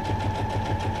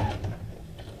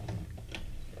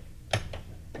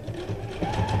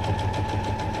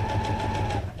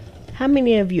 How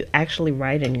many of you actually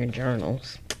write in your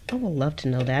journals? I would love to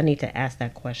know that. I need to ask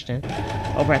that question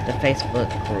over at the Facebook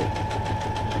group.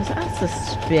 Because I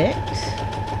suspect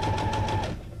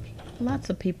lots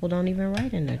of people don't even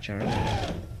write in their journals.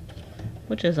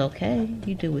 Which is okay.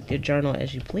 You do with your journal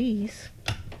as you please.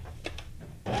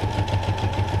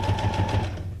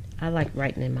 I like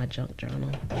writing in my junk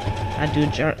journal. I do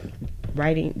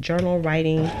journal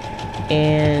writing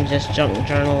and just junk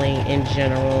journaling in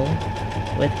general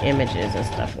with images and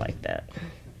stuff like that.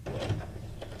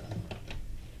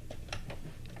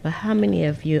 But how many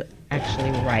of you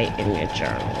actually write in your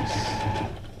journals?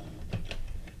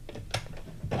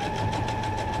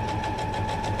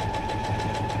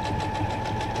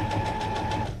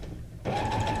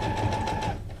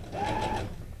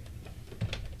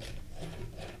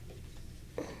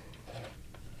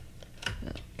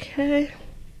 Okay.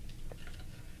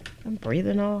 I'm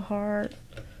breathing all hard.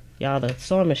 Y'all, the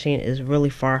sewing machine is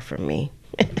really far from me.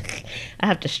 I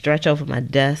have to stretch over my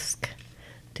desk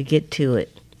to get to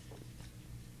it.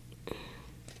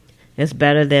 It's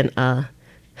better than a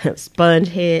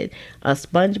SpongeBob.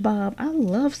 I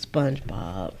love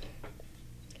SpongeBob.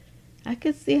 I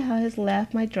could see how his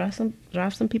laugh might drive some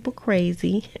people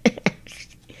crazy.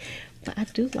 But I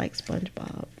do like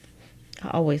SpongeBob. I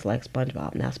always like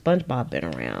SpongeBob. Now, SpongeBob been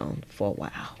around for a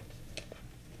while.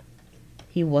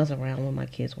 He was around when my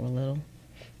kids were little.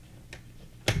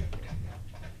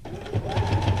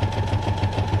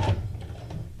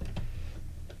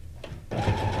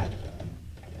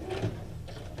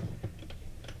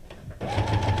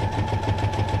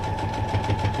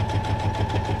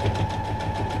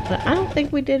 But I don't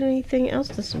think we did anything else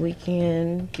this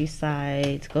weekend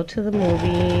besides go to the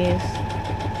movies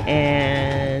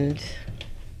and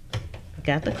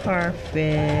got the car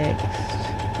fixed.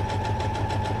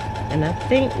 And I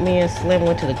think me and Slim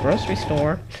went to the grocery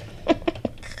store.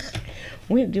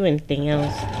 We didn't do anything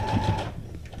else.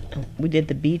 We did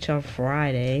the beach on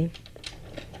Friday.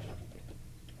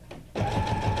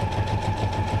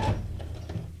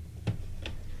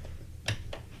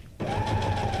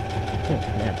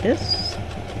 Now this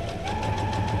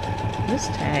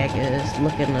tag is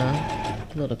looking a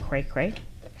little cray-cray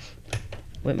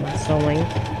with my sewing.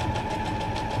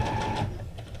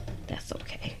 That's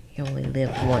okay. You only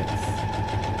live once.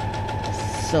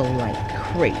 Sew like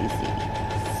crazy.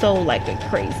 Sew like a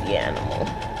crazy animal.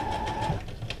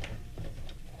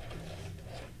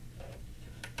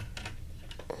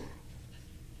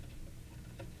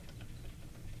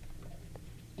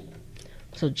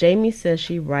 So Jamie says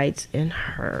she writes in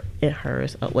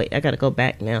hers. Oh wait, I gotta go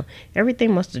back now.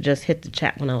 Everything must have just hit the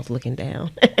chat when I was looking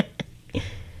down.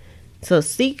 So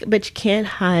Seek But You Can't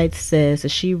Hide says that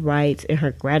she writes in her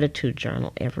gratitude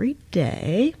journal every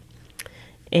day.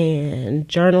 And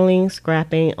journaling,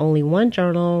 scrapping, only one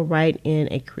journal, write in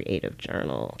a creative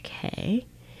journal. Okay.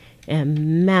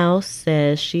 And Mouse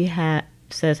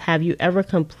says have you ever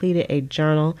completed a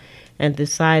journal and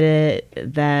decided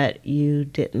that you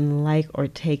didn't like or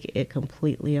take it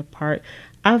completely apart?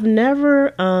 I've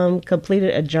never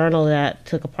completed a journal that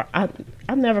took apart.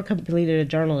 I've never completed a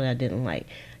journal that I didn't like.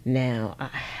 Now, I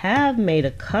have made a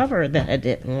cover that I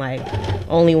didn't like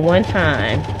only one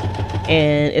time,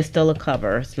 and it's still a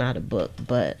cover. It's not a book,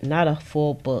 but not a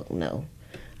full book, no.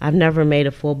 I've never made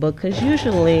a full book because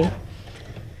usually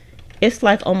it's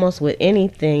like almost with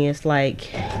anything. It's like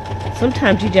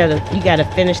sometimes you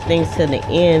gotta finish things to the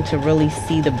end to really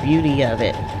see the beauty of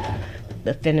it,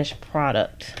 the finished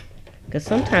product. Because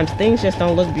sometimes things just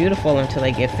don't look beautiful until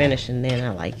they get finished, and then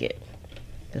I like it.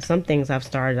 Because some things I've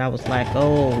started, I was like,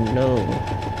 oh no,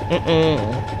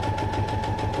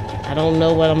 I don't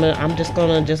know what I'm just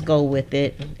gonna go with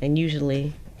it, and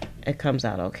usually it comes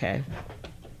out okay.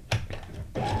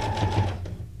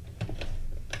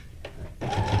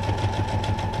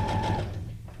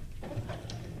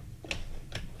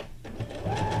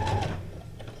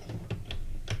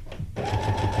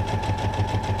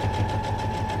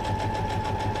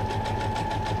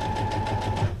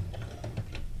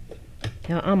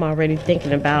 I'm already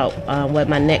thinking about what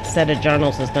my next set of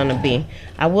journals is going to be.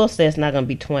 I will say it's not going to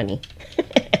be 20.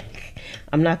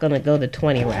 I'm not going to go the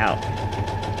 20 route.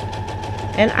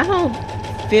 And I don't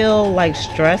feel like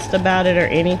stressed about it or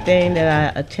anything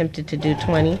that I attempted to do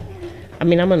 20. I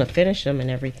mean, I'm gonna finish them and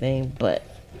everything, but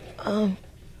I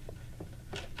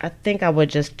think I would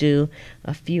just do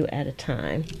a few at a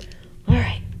time. All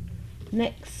right,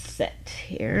 next set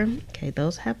here. Okay,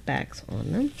 those have backs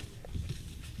on them.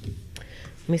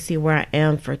 Let me see where I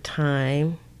am for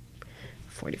time.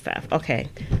 45. Okay,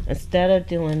 instead of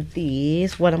doing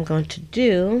these, what I'm going to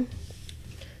do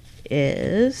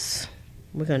is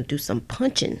we're going to do some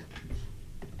punching.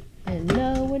 And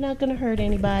no, we're not going to hurt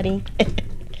anybody.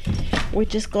 We're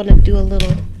just going to do a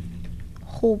little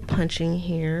hole punching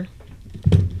here,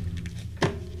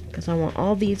 because I want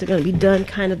all these are going to be done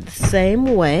kind of the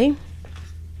same way.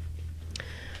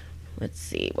 Let's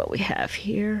see what we have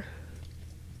here.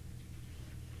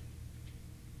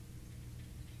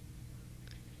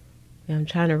 I'm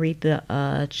trying to read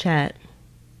the chat.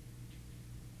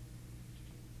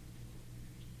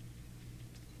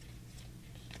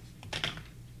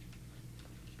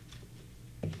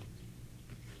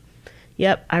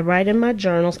 Yep, I write in my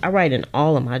journals. I write in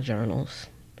all of my journals.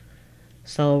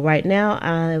 So right now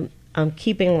I'm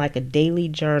keeping like a daily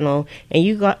journal, and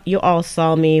you all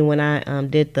saw me when I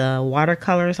did the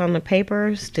watercolors on the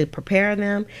papers to prepare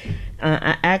them.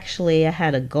 I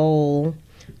had a goal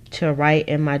to write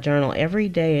in my journal every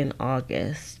day in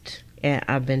August, and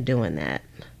I've been doing that.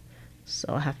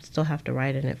 So I still have to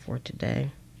write in it for today.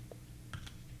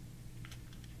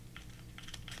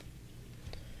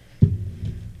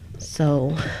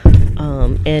 So,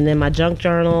 and in my junk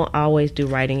journal, I always do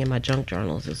writing in my junk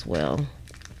journals as well.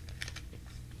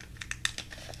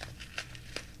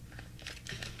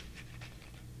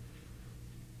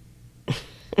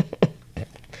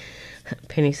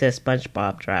 Penny says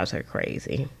SpongeBob drives her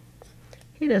crazy.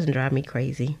 He doesn't drive me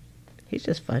crazy. He's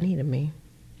just funny to me.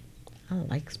 I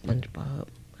like SpongeBob.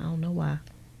 I don't know why.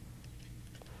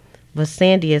 But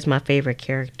Sandy is my favorite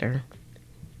character.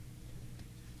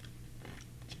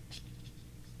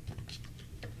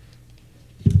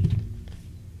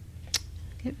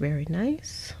 Okay, very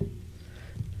nice.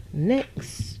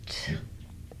 Next,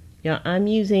 I'm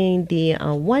using the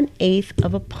 1/8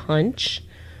 of a punch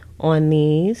on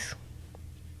these.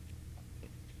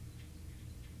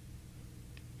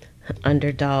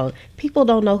 Underdog. People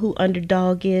don't know who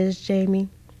Underdog is, Jamie.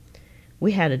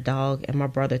 We had a dog, and my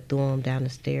brother threw him down the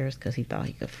stairs because he thought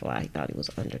he could fly. He thought he was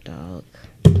Underdog.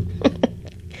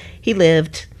 He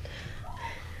lived.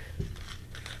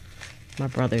 My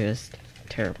brother is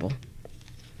terrible.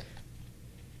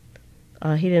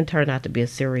 He didn't turn out to be a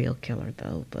serial killer,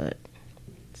 though, but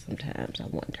sometimes I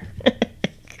wonder.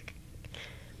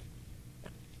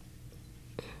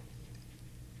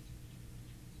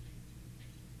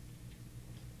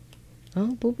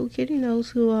 Oh, Boo Boo Kitty knows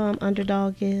who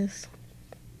Underdog is.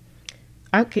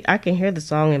 I can hear the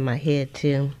song in my head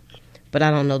too, but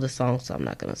I don't know the song, so I'm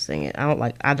not gonna sing it.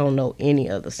 I don't know any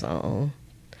other song.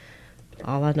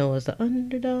 All I know is the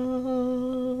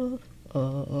underdog.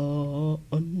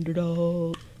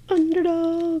 Underdog,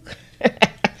 underdog.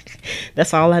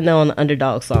 That's all I know on the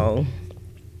Underdog song.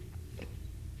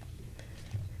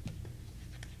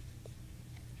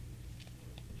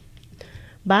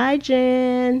 Bye,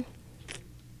 Jen.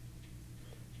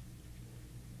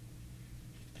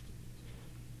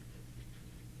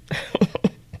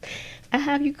 I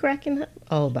have you cracking up.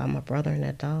 Oh, about my brother and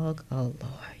that dog. Oh,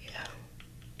 Lord, yeah.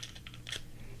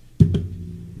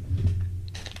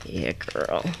 Yeah,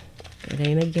 girl. It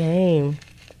ain't a game.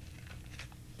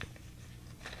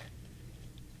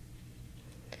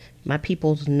 My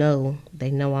peoples know. They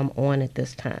know I'm on at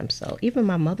this time. So even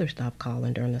my mother stopped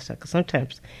calling during the second.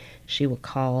 Sometimes she would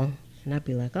call and I'd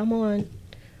be like, I'm on.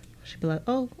 She'd be like,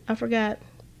 oh, I forgot.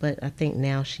 But I think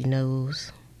now she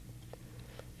knows.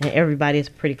 And everybody's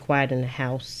pretty quiet in the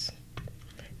house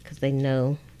because they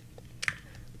know.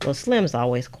 Well, Slim's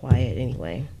always quiet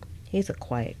anyway. He's a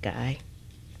quiet guy.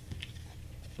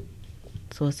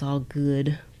 So it's all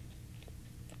good.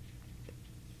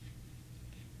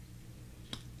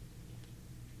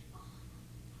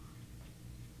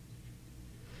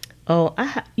 Oh,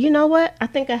 you know what? I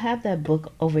think I have that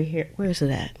book over here. Where is it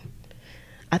at?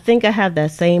 I think I have that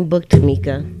same book,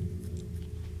 Tamika.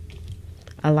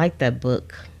 I like that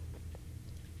book.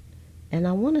 And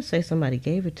I want to say somebody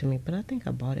gave it to me, but I think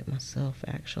I bought it myself,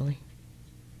 actually.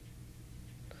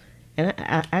 And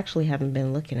I actually haven't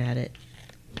been looking at it.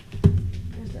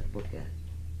 Where's that book at?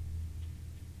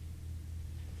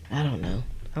 I don't know.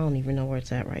 I don't even know where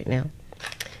it's at right now.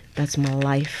 That's my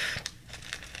life.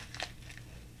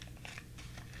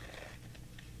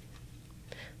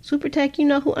 Super Tech, you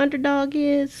know who Underdog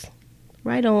is?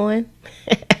 Right on.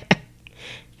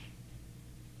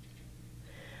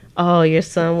 Oh, your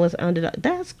son was Underdog.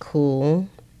 That's cool.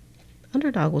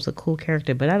 Underdog was a cool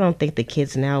character, but I don't think the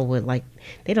kids now would like.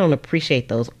 They don't appreciate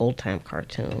those old time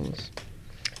cartoons.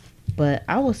 But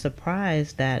I was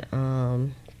surprised that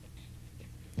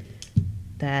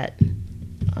that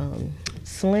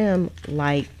Slim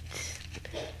liked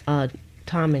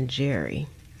Tom and Jerry.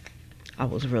 I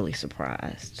was really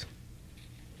surprised.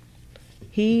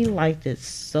 He liked it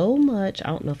so much. I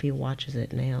don't know if he watches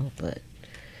it now, but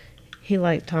he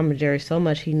liked Tom and Jerry so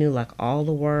much he knew like all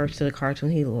the words to the cartoon.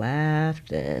 He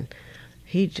laughed and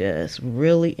he just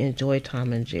really enjoyed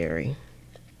Tom and Jerry.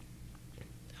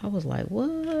 I was like,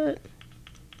 what?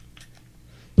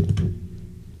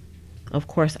 Of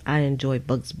course, I enjoy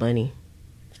Bugs Bunny.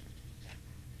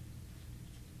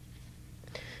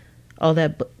 Oh,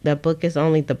 that book is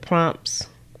only the prompts.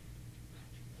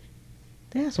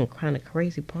 They have some kind of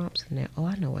crazy prompts in there. Oh,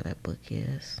 I know where that book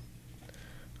is.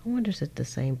 I wonder if it's the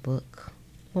same book.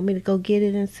 Want me to go get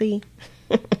it and see?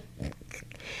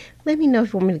 Let me know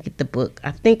if you want me to get the book.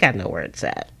 I think I know where it's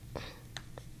at.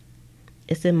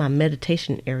 It's in my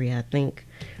meditation area, I think,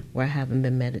 where I haven't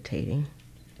been meditating.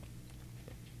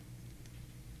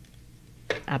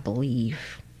 I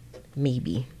believe.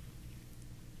 Maybe.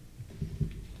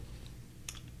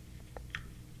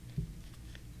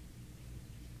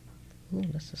 Ooh,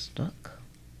 this is stuck.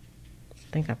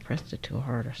 I think I pressed it too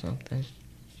hard or something.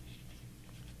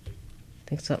 I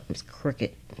think something's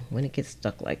crooked when it gets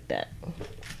stuck like that.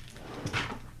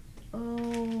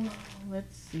 Oh,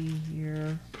 let's see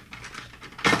here.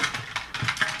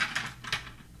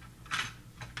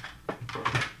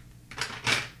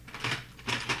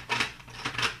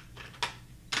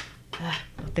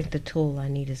 I think the tool I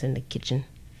need is in the kitchen.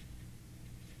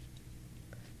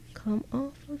 Come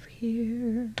off of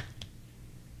here.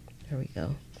 There we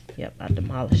go. Yep, I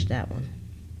demolished that one.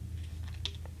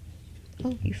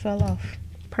 Oh, you fell off.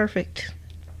 Perfect.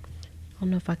 I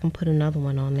don't know if I can put another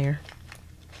one on there.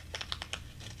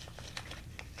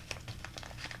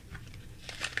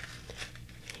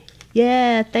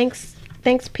 Yeah, thanks,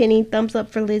 Penny. Thumbs up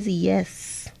for Lizzie.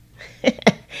 Yes.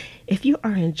 If you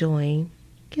are enjoying,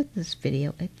 give this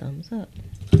video a thumbs up.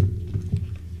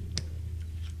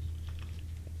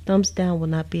 Thumbs down will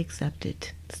not be accepted.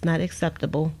 It's not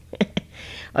acceptable.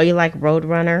 Oh, you like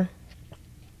Roadrunner?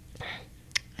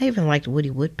 I even liked Woody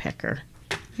Woodpecker.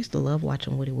 I used to love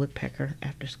watching Woody Woodpecker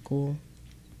after school.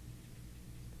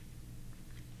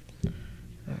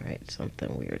 Alright,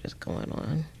 something weird is going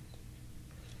on.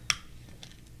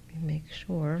 Let me make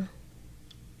sure.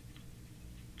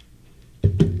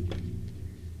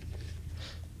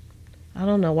 I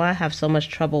don't know why I have so much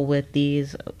trouble with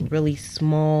these really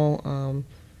small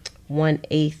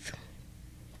 1/8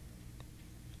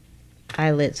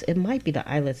 eyelets. It might be the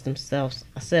eyelets themselves.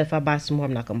 I said if I buy some more,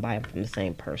 I'm not going to buy them from the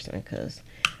same person because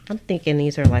I'm thinking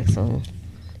these are like some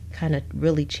kind of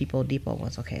really cheapo depot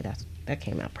ones. Okay, that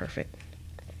came out perfect.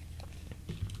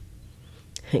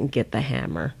 And get the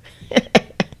hammer.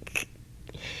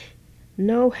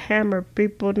 No hammer,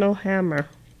 people, no hammer.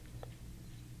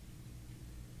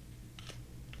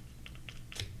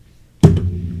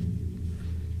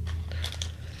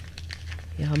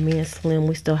 Y'all, me and Slim,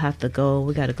 we still have to go.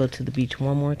 We got to go to the beach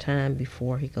one more time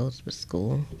before he goes to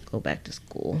school. Go back to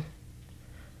school.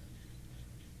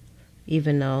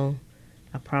 Even though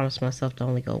I promised myself to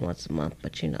only go once a month.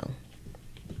 But you know,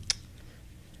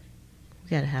 we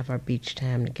got to have our beach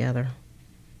time together.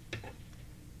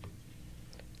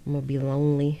 I'm going to be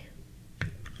lonely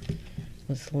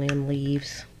when Slim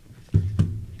leaves.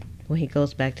 When he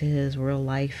goes back to his real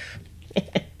life.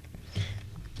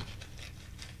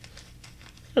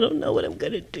 I don't know what I'm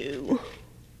gonna do.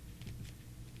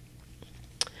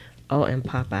 Oh, and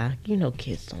Popeye. You know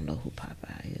kids don't know who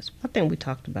Popeye is. I think we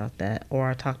talked about that. Or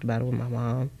I talked about it with my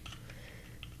mom.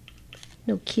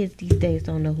 You know kids these days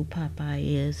don't know who Popeye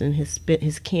is. And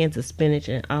his cans of spinach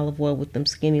and olive oil with them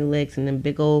skinny legs and them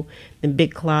big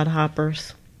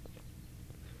clodhoppers.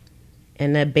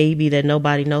 And that baby that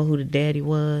nobody know who the daddy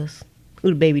was. Who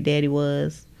the baby daddy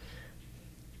was.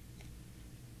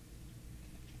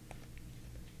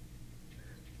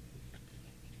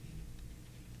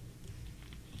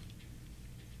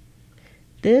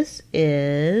 This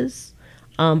is,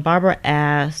 Barbara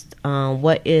asked,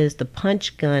 what is the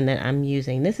punch gun that I'm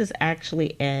using? This is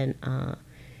actually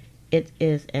it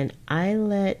is an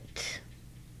eyelet,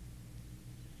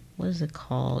 what is it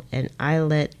called? An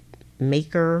eyelet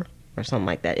maker or something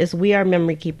like that. It's We Are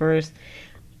Memory Keepers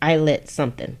eyelet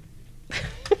something.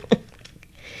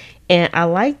 And I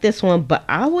like this one, but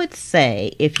I would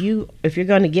say if you're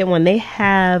going to get one, they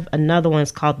have another one.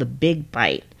 It's called the Big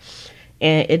Bite.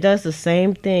 And it does the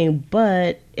same thing,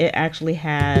 but it actually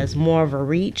has more of a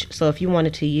reach. So if you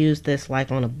wanted to use this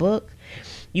like on a book,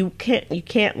 you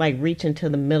can't like reach into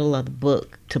the middle of the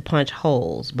book to punch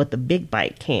holes, but the Big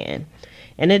Bite can.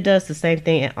 And it does the same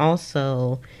thing. And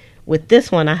also with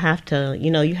this one, I have to,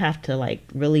 you have to like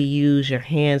really use your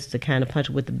hands to kind of punch.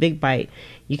 With the Big Bite,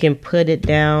 you can put it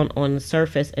down on the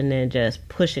surface and then just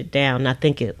push it down. And I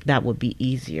think that would be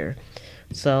easier.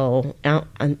 So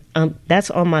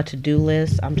that's on my to-do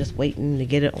list. I'm just waiting to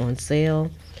get it on sale.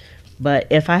 But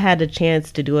if I had the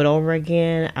chance to do it over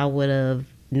again, I would have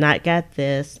not got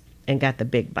this and got the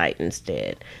Big Bite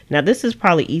instead. Now this is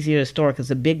probably easier to store because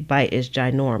the Big Bite is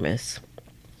ginormous.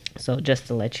 So just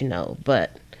to let you know,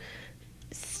 but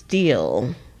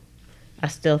I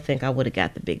still think I would have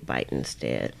got the Big Bite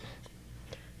instead,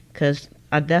 because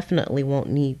I definitely won't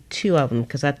need two of them,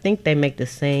 because I think they make the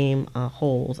same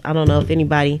holes. I don't know if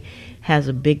anybody has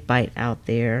a Big Bite out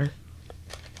there,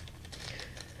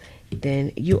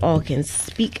 then you all can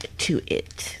speak to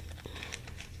it.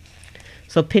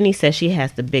 So Penny says she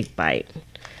has the Big Bite.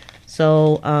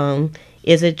 So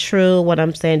is it true what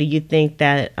I'm saying? Do you think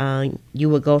that you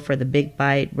would go for the Big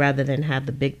Bite rather than have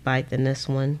the Big Bite than this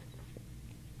one?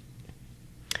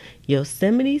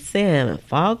 Yosemite salmon,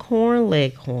 foghorn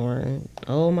leghorn.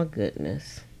 Oh my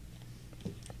goodness.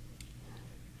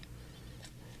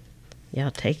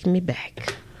 Y'all taking me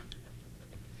back.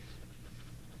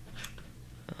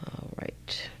 All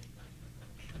right.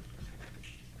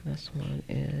 This one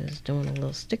is doing a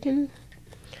little sticking.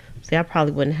 See, I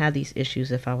probably wouldn't have these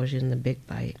issues if I was using the Big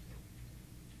Bite,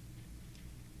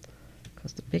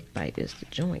 because the Big Bite is the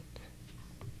joint.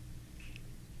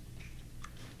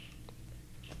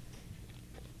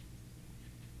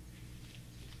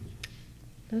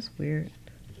 That's weird.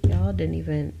 Y'all didn't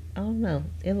even, I don't know.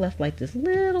 It left like this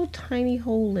little tiny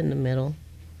hole in the middle.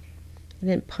 It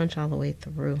didn't punch all the way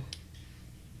through.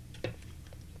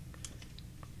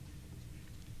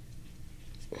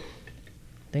 I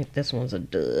think this one's a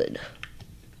dud.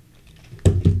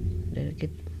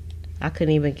 I can't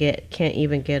even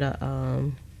get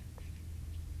a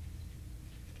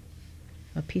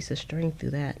piece of string through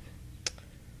that.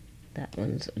 That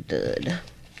one's a dud.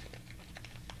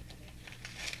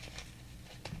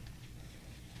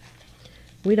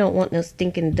 We don't want no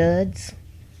stinking duds.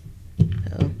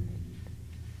 So,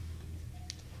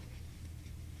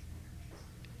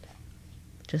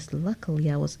 just luckily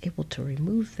I was able to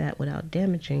remove that without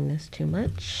damaging this too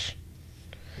much,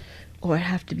 or I'd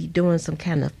have to be doing some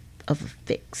kind of a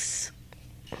fix.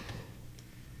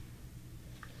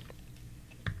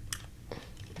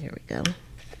 There we go.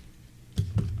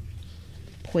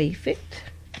 Perfect.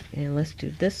 And let's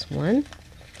do this one.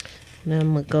 Now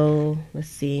I'm gonna go, let's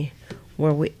see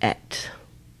where we at.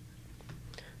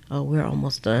 Oh, we're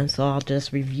almost done, so I'll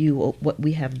just review what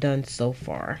we have done so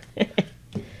far.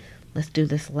 Let's do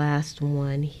this last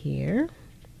one here.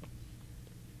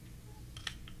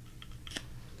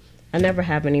 I never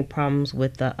have any problems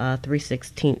with the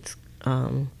 3/16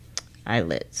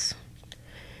 eyelets.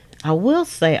 I will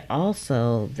say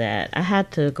also that I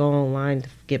had to go online to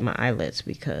get my eyelets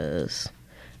because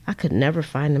I could never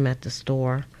find them at the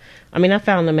store. I mean, I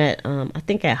found them at, I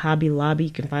think at Hobby Lobby.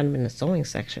 You can find them in the sewing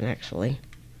section, actually.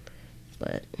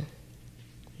 But,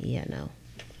 yeah, no.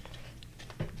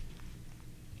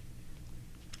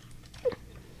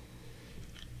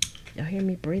 Y'all hear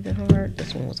me breathing hard?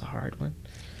 This one was a hard one.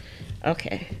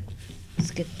 Okay.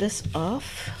 Let's get this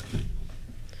off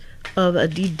of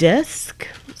the desk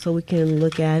so we can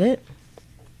look at it.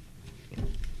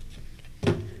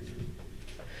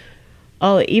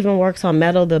 Oh, it even works on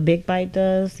metal, the Big Bite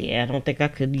does? Yeah, I don't think I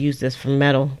could use this for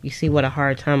metal. You see what a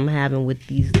hard time I'm having with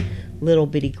these little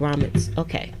bitty grommets.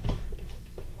 Okay.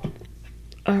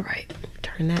 Alright,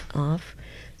 turn that off.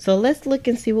 So let's look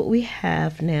and see what we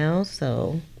have now.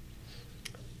 So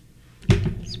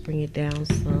let's bring it down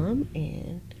some,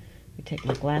 and we take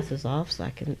my glasses off so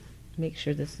I can make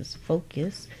sure this is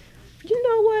focused. You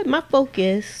know what? My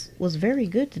focus was very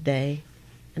good today.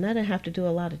 And I didn't have to do a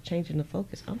lot of changing the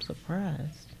focus. I'm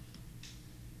surprised.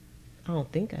 I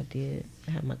don't think I did.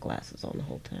 I had my glasses on the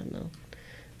whole time though.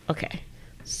 Okay.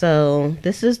 So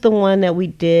this is the one that we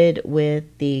did with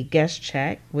the guest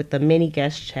check, with the mini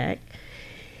guest check,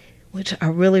 which I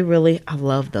I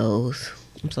love those.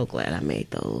 I'm so glad I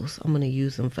made those. I'm going to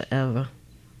use them forever.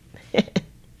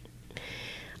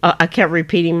 I kept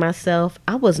repeating myself.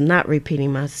 I was not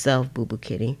repeating myself, Boo Boo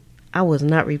Kitty. I was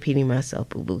not repeating myself,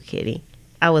 Boo Boo Kitty.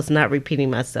 I was not repeating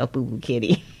myself, Boo Boo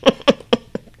Kitty.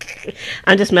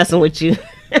 I'm just messing with you.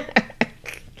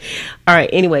 All right,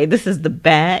 anyway, this is the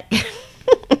back.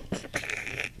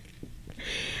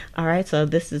 All right, so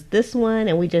this is this one,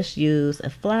 and we just use a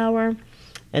flower,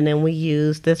 and then we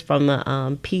use this from the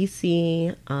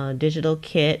PC digital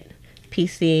kit,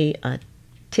 PC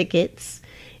tickets,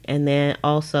 and then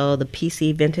also the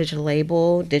PC vintage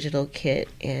label digital kit,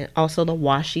 and also the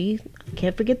washi.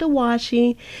 Can't forget the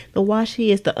washi. The washi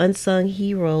is the unsung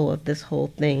hero of this whole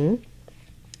thing,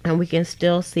 and we can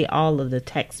still see all of the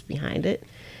text behind it.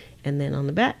 And then on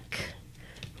the back,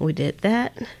 we did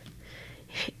that,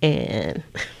 and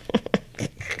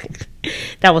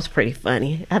that was pretty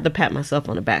funny. I had to pat myself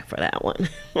on the back for that one.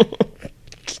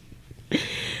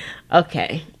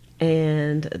 Okay,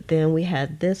 and then we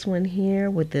had this one here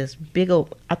with this big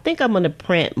old, I think I'm going to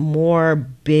print more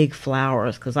big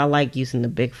flowers because I like using the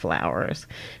big flowers.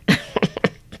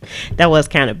 That was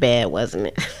kind of bad, wasn't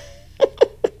it?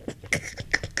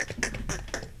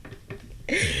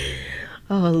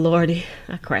 Oh, Lordy,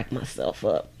 I cracked myself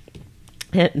up.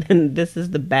 And then this is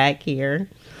the back here.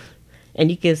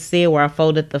 And you can see where I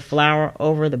folded the flower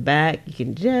over the back. You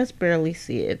can just barely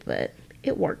see it, but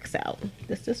it works out.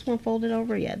 Is this one folded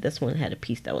over? Yeah, this one had a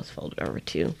piece that was folded over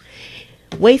too.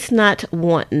 Waste not,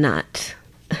 want not.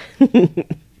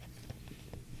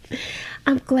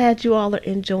 I'm glad you all are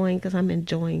enjoying because I'm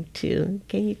enjoying too.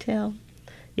 Can you tell?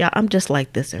 Yeah, I'm just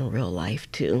like this in real life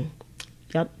too.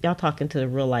 Y'all talking to the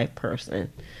real life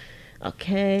person.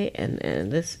 Okay, and then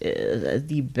this is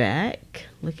the back.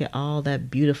 Look at all that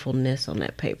beautifulness on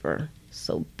that paper.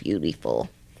 So beautiful.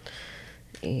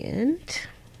 And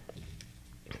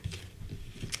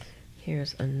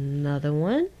here's another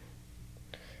one.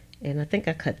 And I think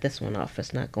I cut this one off.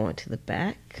 It's not going to the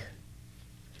back.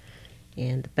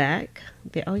 And the back.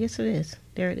 There, oh, yes, it is.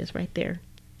 There it is right there.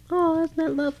 Oh, isn't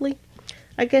that lovely?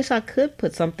 I guess I could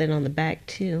put something on the back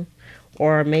too.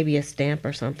 Or maybe a stamp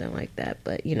or something like that.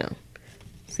 But, you know.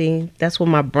 See, that's when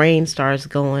my brain starts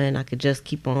going. I could just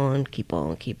keep on, keep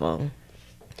on, keep on.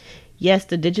 Yes,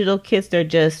 the digital kits, they're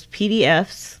just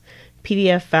PDFs,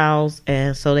 PDF files,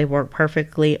 and so they work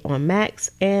perfectly on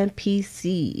Macs and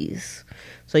PCs.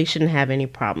 So you shouldn't have any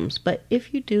problems. But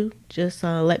if you do, just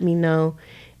let me know,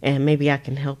 and maybe I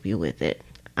can help you with it.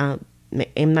 I'm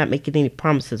not making any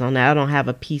promises on that. I don't have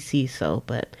a PC,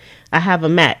 but I have a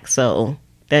Mac, so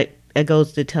that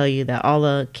goes to tell you that all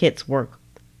the kits work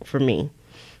for me.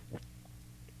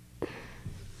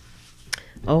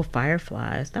 Oh,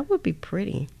 fireflies. That would be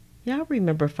pretty. Yeah, I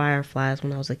remember fireflies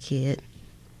when I was a kid.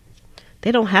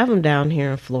 They don't have them down here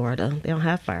in Florida. They don't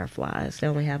have fireflies. They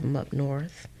only have them up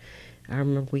north. I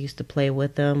remember we used to play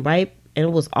with them, right? And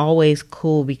it was always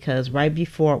cool because right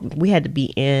before, we had to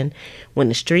be in when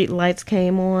the street lights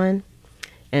came on.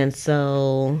 And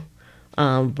so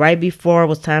right before it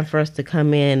was time for us to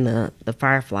come in, the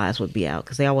fireflies would be out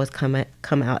because they always come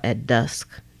out at dusk.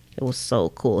 It was so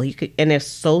cool. And they're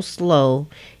so slow,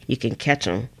 you can catch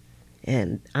them.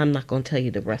 And I'm not going to tell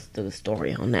you the rest of the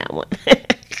story on that one.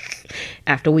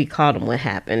 After we caught them, what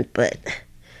happened. But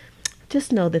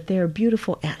just know that they're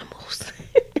beautiful animals.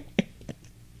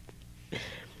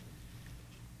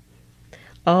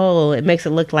 Oh, it makes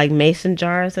it look like mason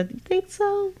jars. I think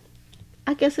so.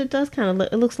 I guess it does kind of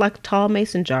look. It looks like a tall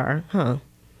mason jar, huh?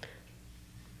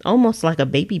 Almost like a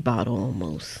baby bottle,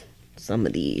 almost. Some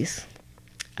of these.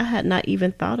 I had not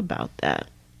even thought about that.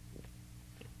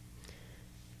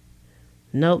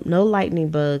 Nope, no lightning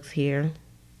bugs here.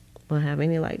 Won't have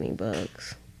any lightning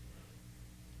bugs.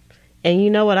 And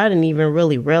you know what? I didn't even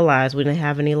really realize we didn't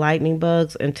have any lightning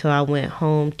bugs until I went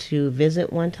home to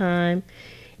visit one time,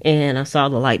 and I saw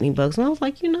the lightning bugs, and I was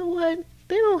like, you know what?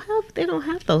 They don't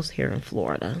have those here in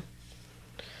Florida.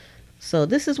 So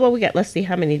this is what we got. Let's see,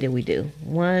 how many did we do?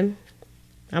 One.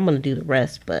 I'm gonna do the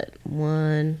rest, but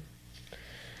 1,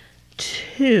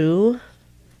 2,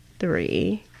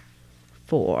 3,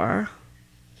 4,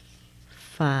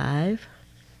 5,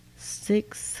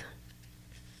 6,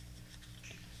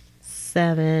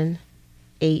 7,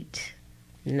 8,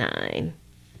 9.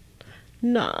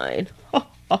 9.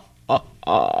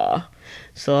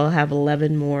 So I'll have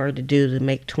 11 more to do to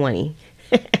make 20.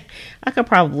 I could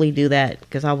probably do that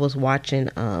because I was watching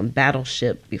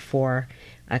Battleship before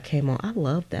I came on. I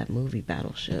love that movie,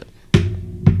 Battleship.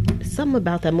 Something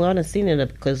about that movie. I've seen it a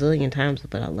gazillion times,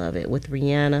 but I love it. With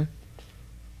Rihanna.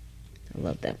 I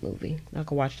love that movie. I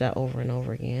could watch that over and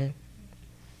over again.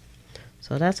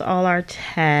 So that's all our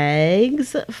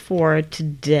tags for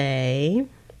today.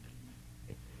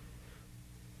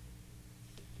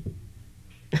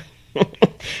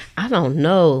 I don't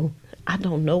know. I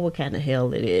don't know what kind of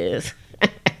hell it is.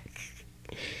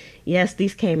 Yes,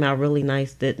 these came out really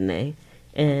nice, didn't they?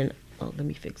 And, oh, let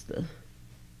me fix the...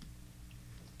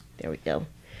 There we go.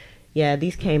 Yeah,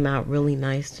 these came out really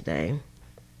nice today.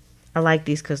 I like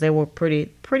these because they were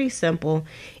pretty simple.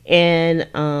 And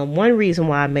one reason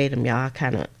why I made them, y'all,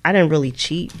 I didn't really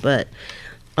cheat, but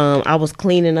I was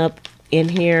cleaning up in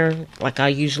here like I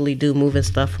usually do, moving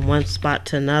stuff from one spot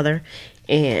to another,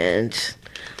 and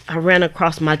I ran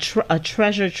across a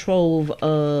treasure trove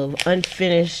of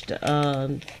unfinished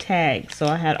tags. So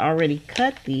I had already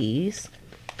cut these.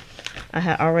 I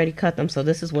had already cut them, so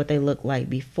this is what they look like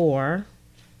before.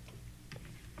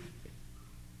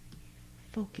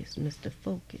 Focus, Mr.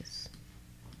 Focus.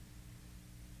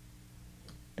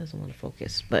 Doesn't want to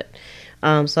focus, but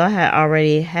so I had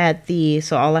already had these,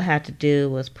 so all I had to do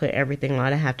was put everything on. I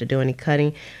didn't have to do any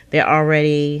cutting. They're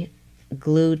already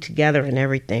glued together and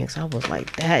everything, so I was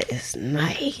like, that is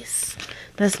nice.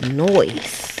 That's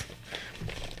nice.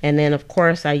 And then of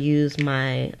course I used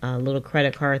my little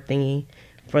credit card thingy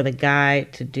for the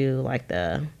guide to do like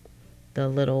the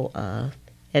little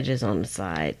edges on the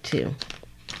side too.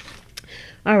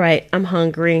 All right, I'm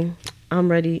hungry. I'm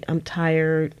ready. I'm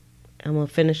tired. I'm going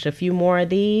to finish a few more of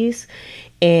these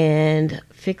and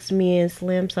fix me and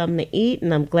Slim something to eat.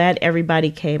 And I'm glad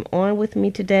everybody came on with me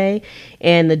today.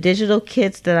 And the digital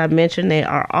kits that I mentioned, they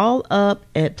are all up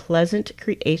at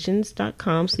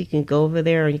pleasantcreations.com. So you can go over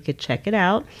there and you can check it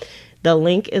out. The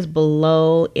link is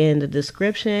below in the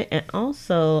description. And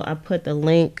also I put the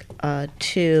link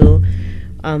to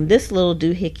this little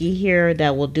doohickey here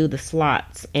that will do the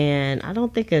slots, and I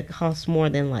don't think it costs more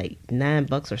than like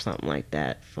 $9 or something like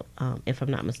that, if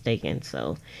I'm not mistaken.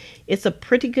 So it's a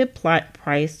pretty good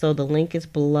price. So the link is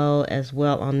below as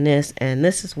well on this, and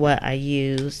this is what I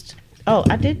used. Oh,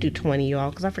 I did do 20, y'all,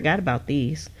 because I forgot about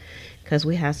these, because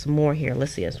we have some more here.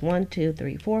 Let's see, it's 1 2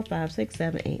 3 4 5 6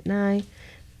 7 8 9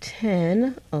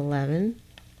 10 11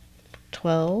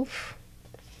 12,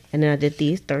 and then I did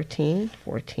these 13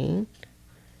 14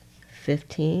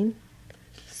 15,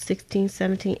 16,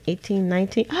 17, 18,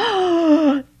 19, 20.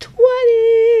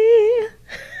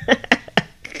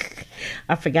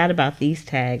 I forgot about these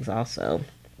tags also.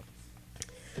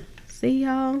 See,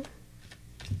 y'all?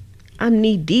 I'm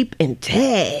knee deep in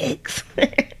tags.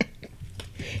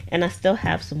 And I still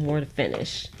have some more to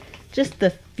finish. Just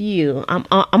a few. I'm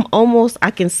almost,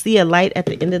 I can see a light at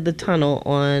the end of the tunnel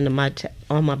on my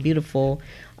beautiful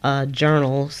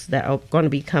journals that are going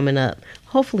to be coming up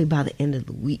hopefully by the end of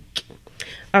the week.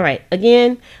 All right,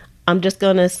 again, I'm just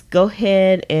gonna go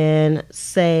ahead and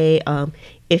say,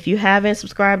 if you haven't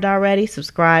subscribed already,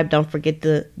 subscribe.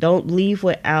 Don't leave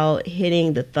without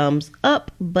hitting the thumbs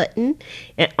up button.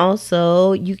 And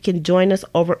also you can join us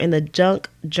over in the Junk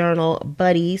Journal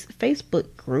Buddies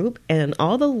Facebook group, and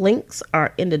all the links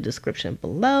are in the description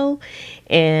below.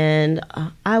 And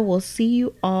I will see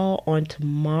you all on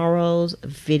tomorrow's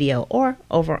video or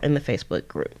over in the Facebook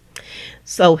group.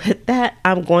 So with that,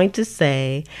 I'm going to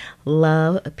say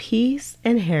love, peace,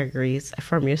 and hair grease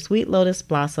from your sweet lotus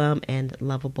blossom and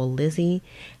lovable Lizzie.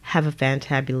 Have a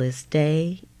fantabulous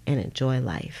day and enjoy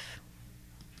life.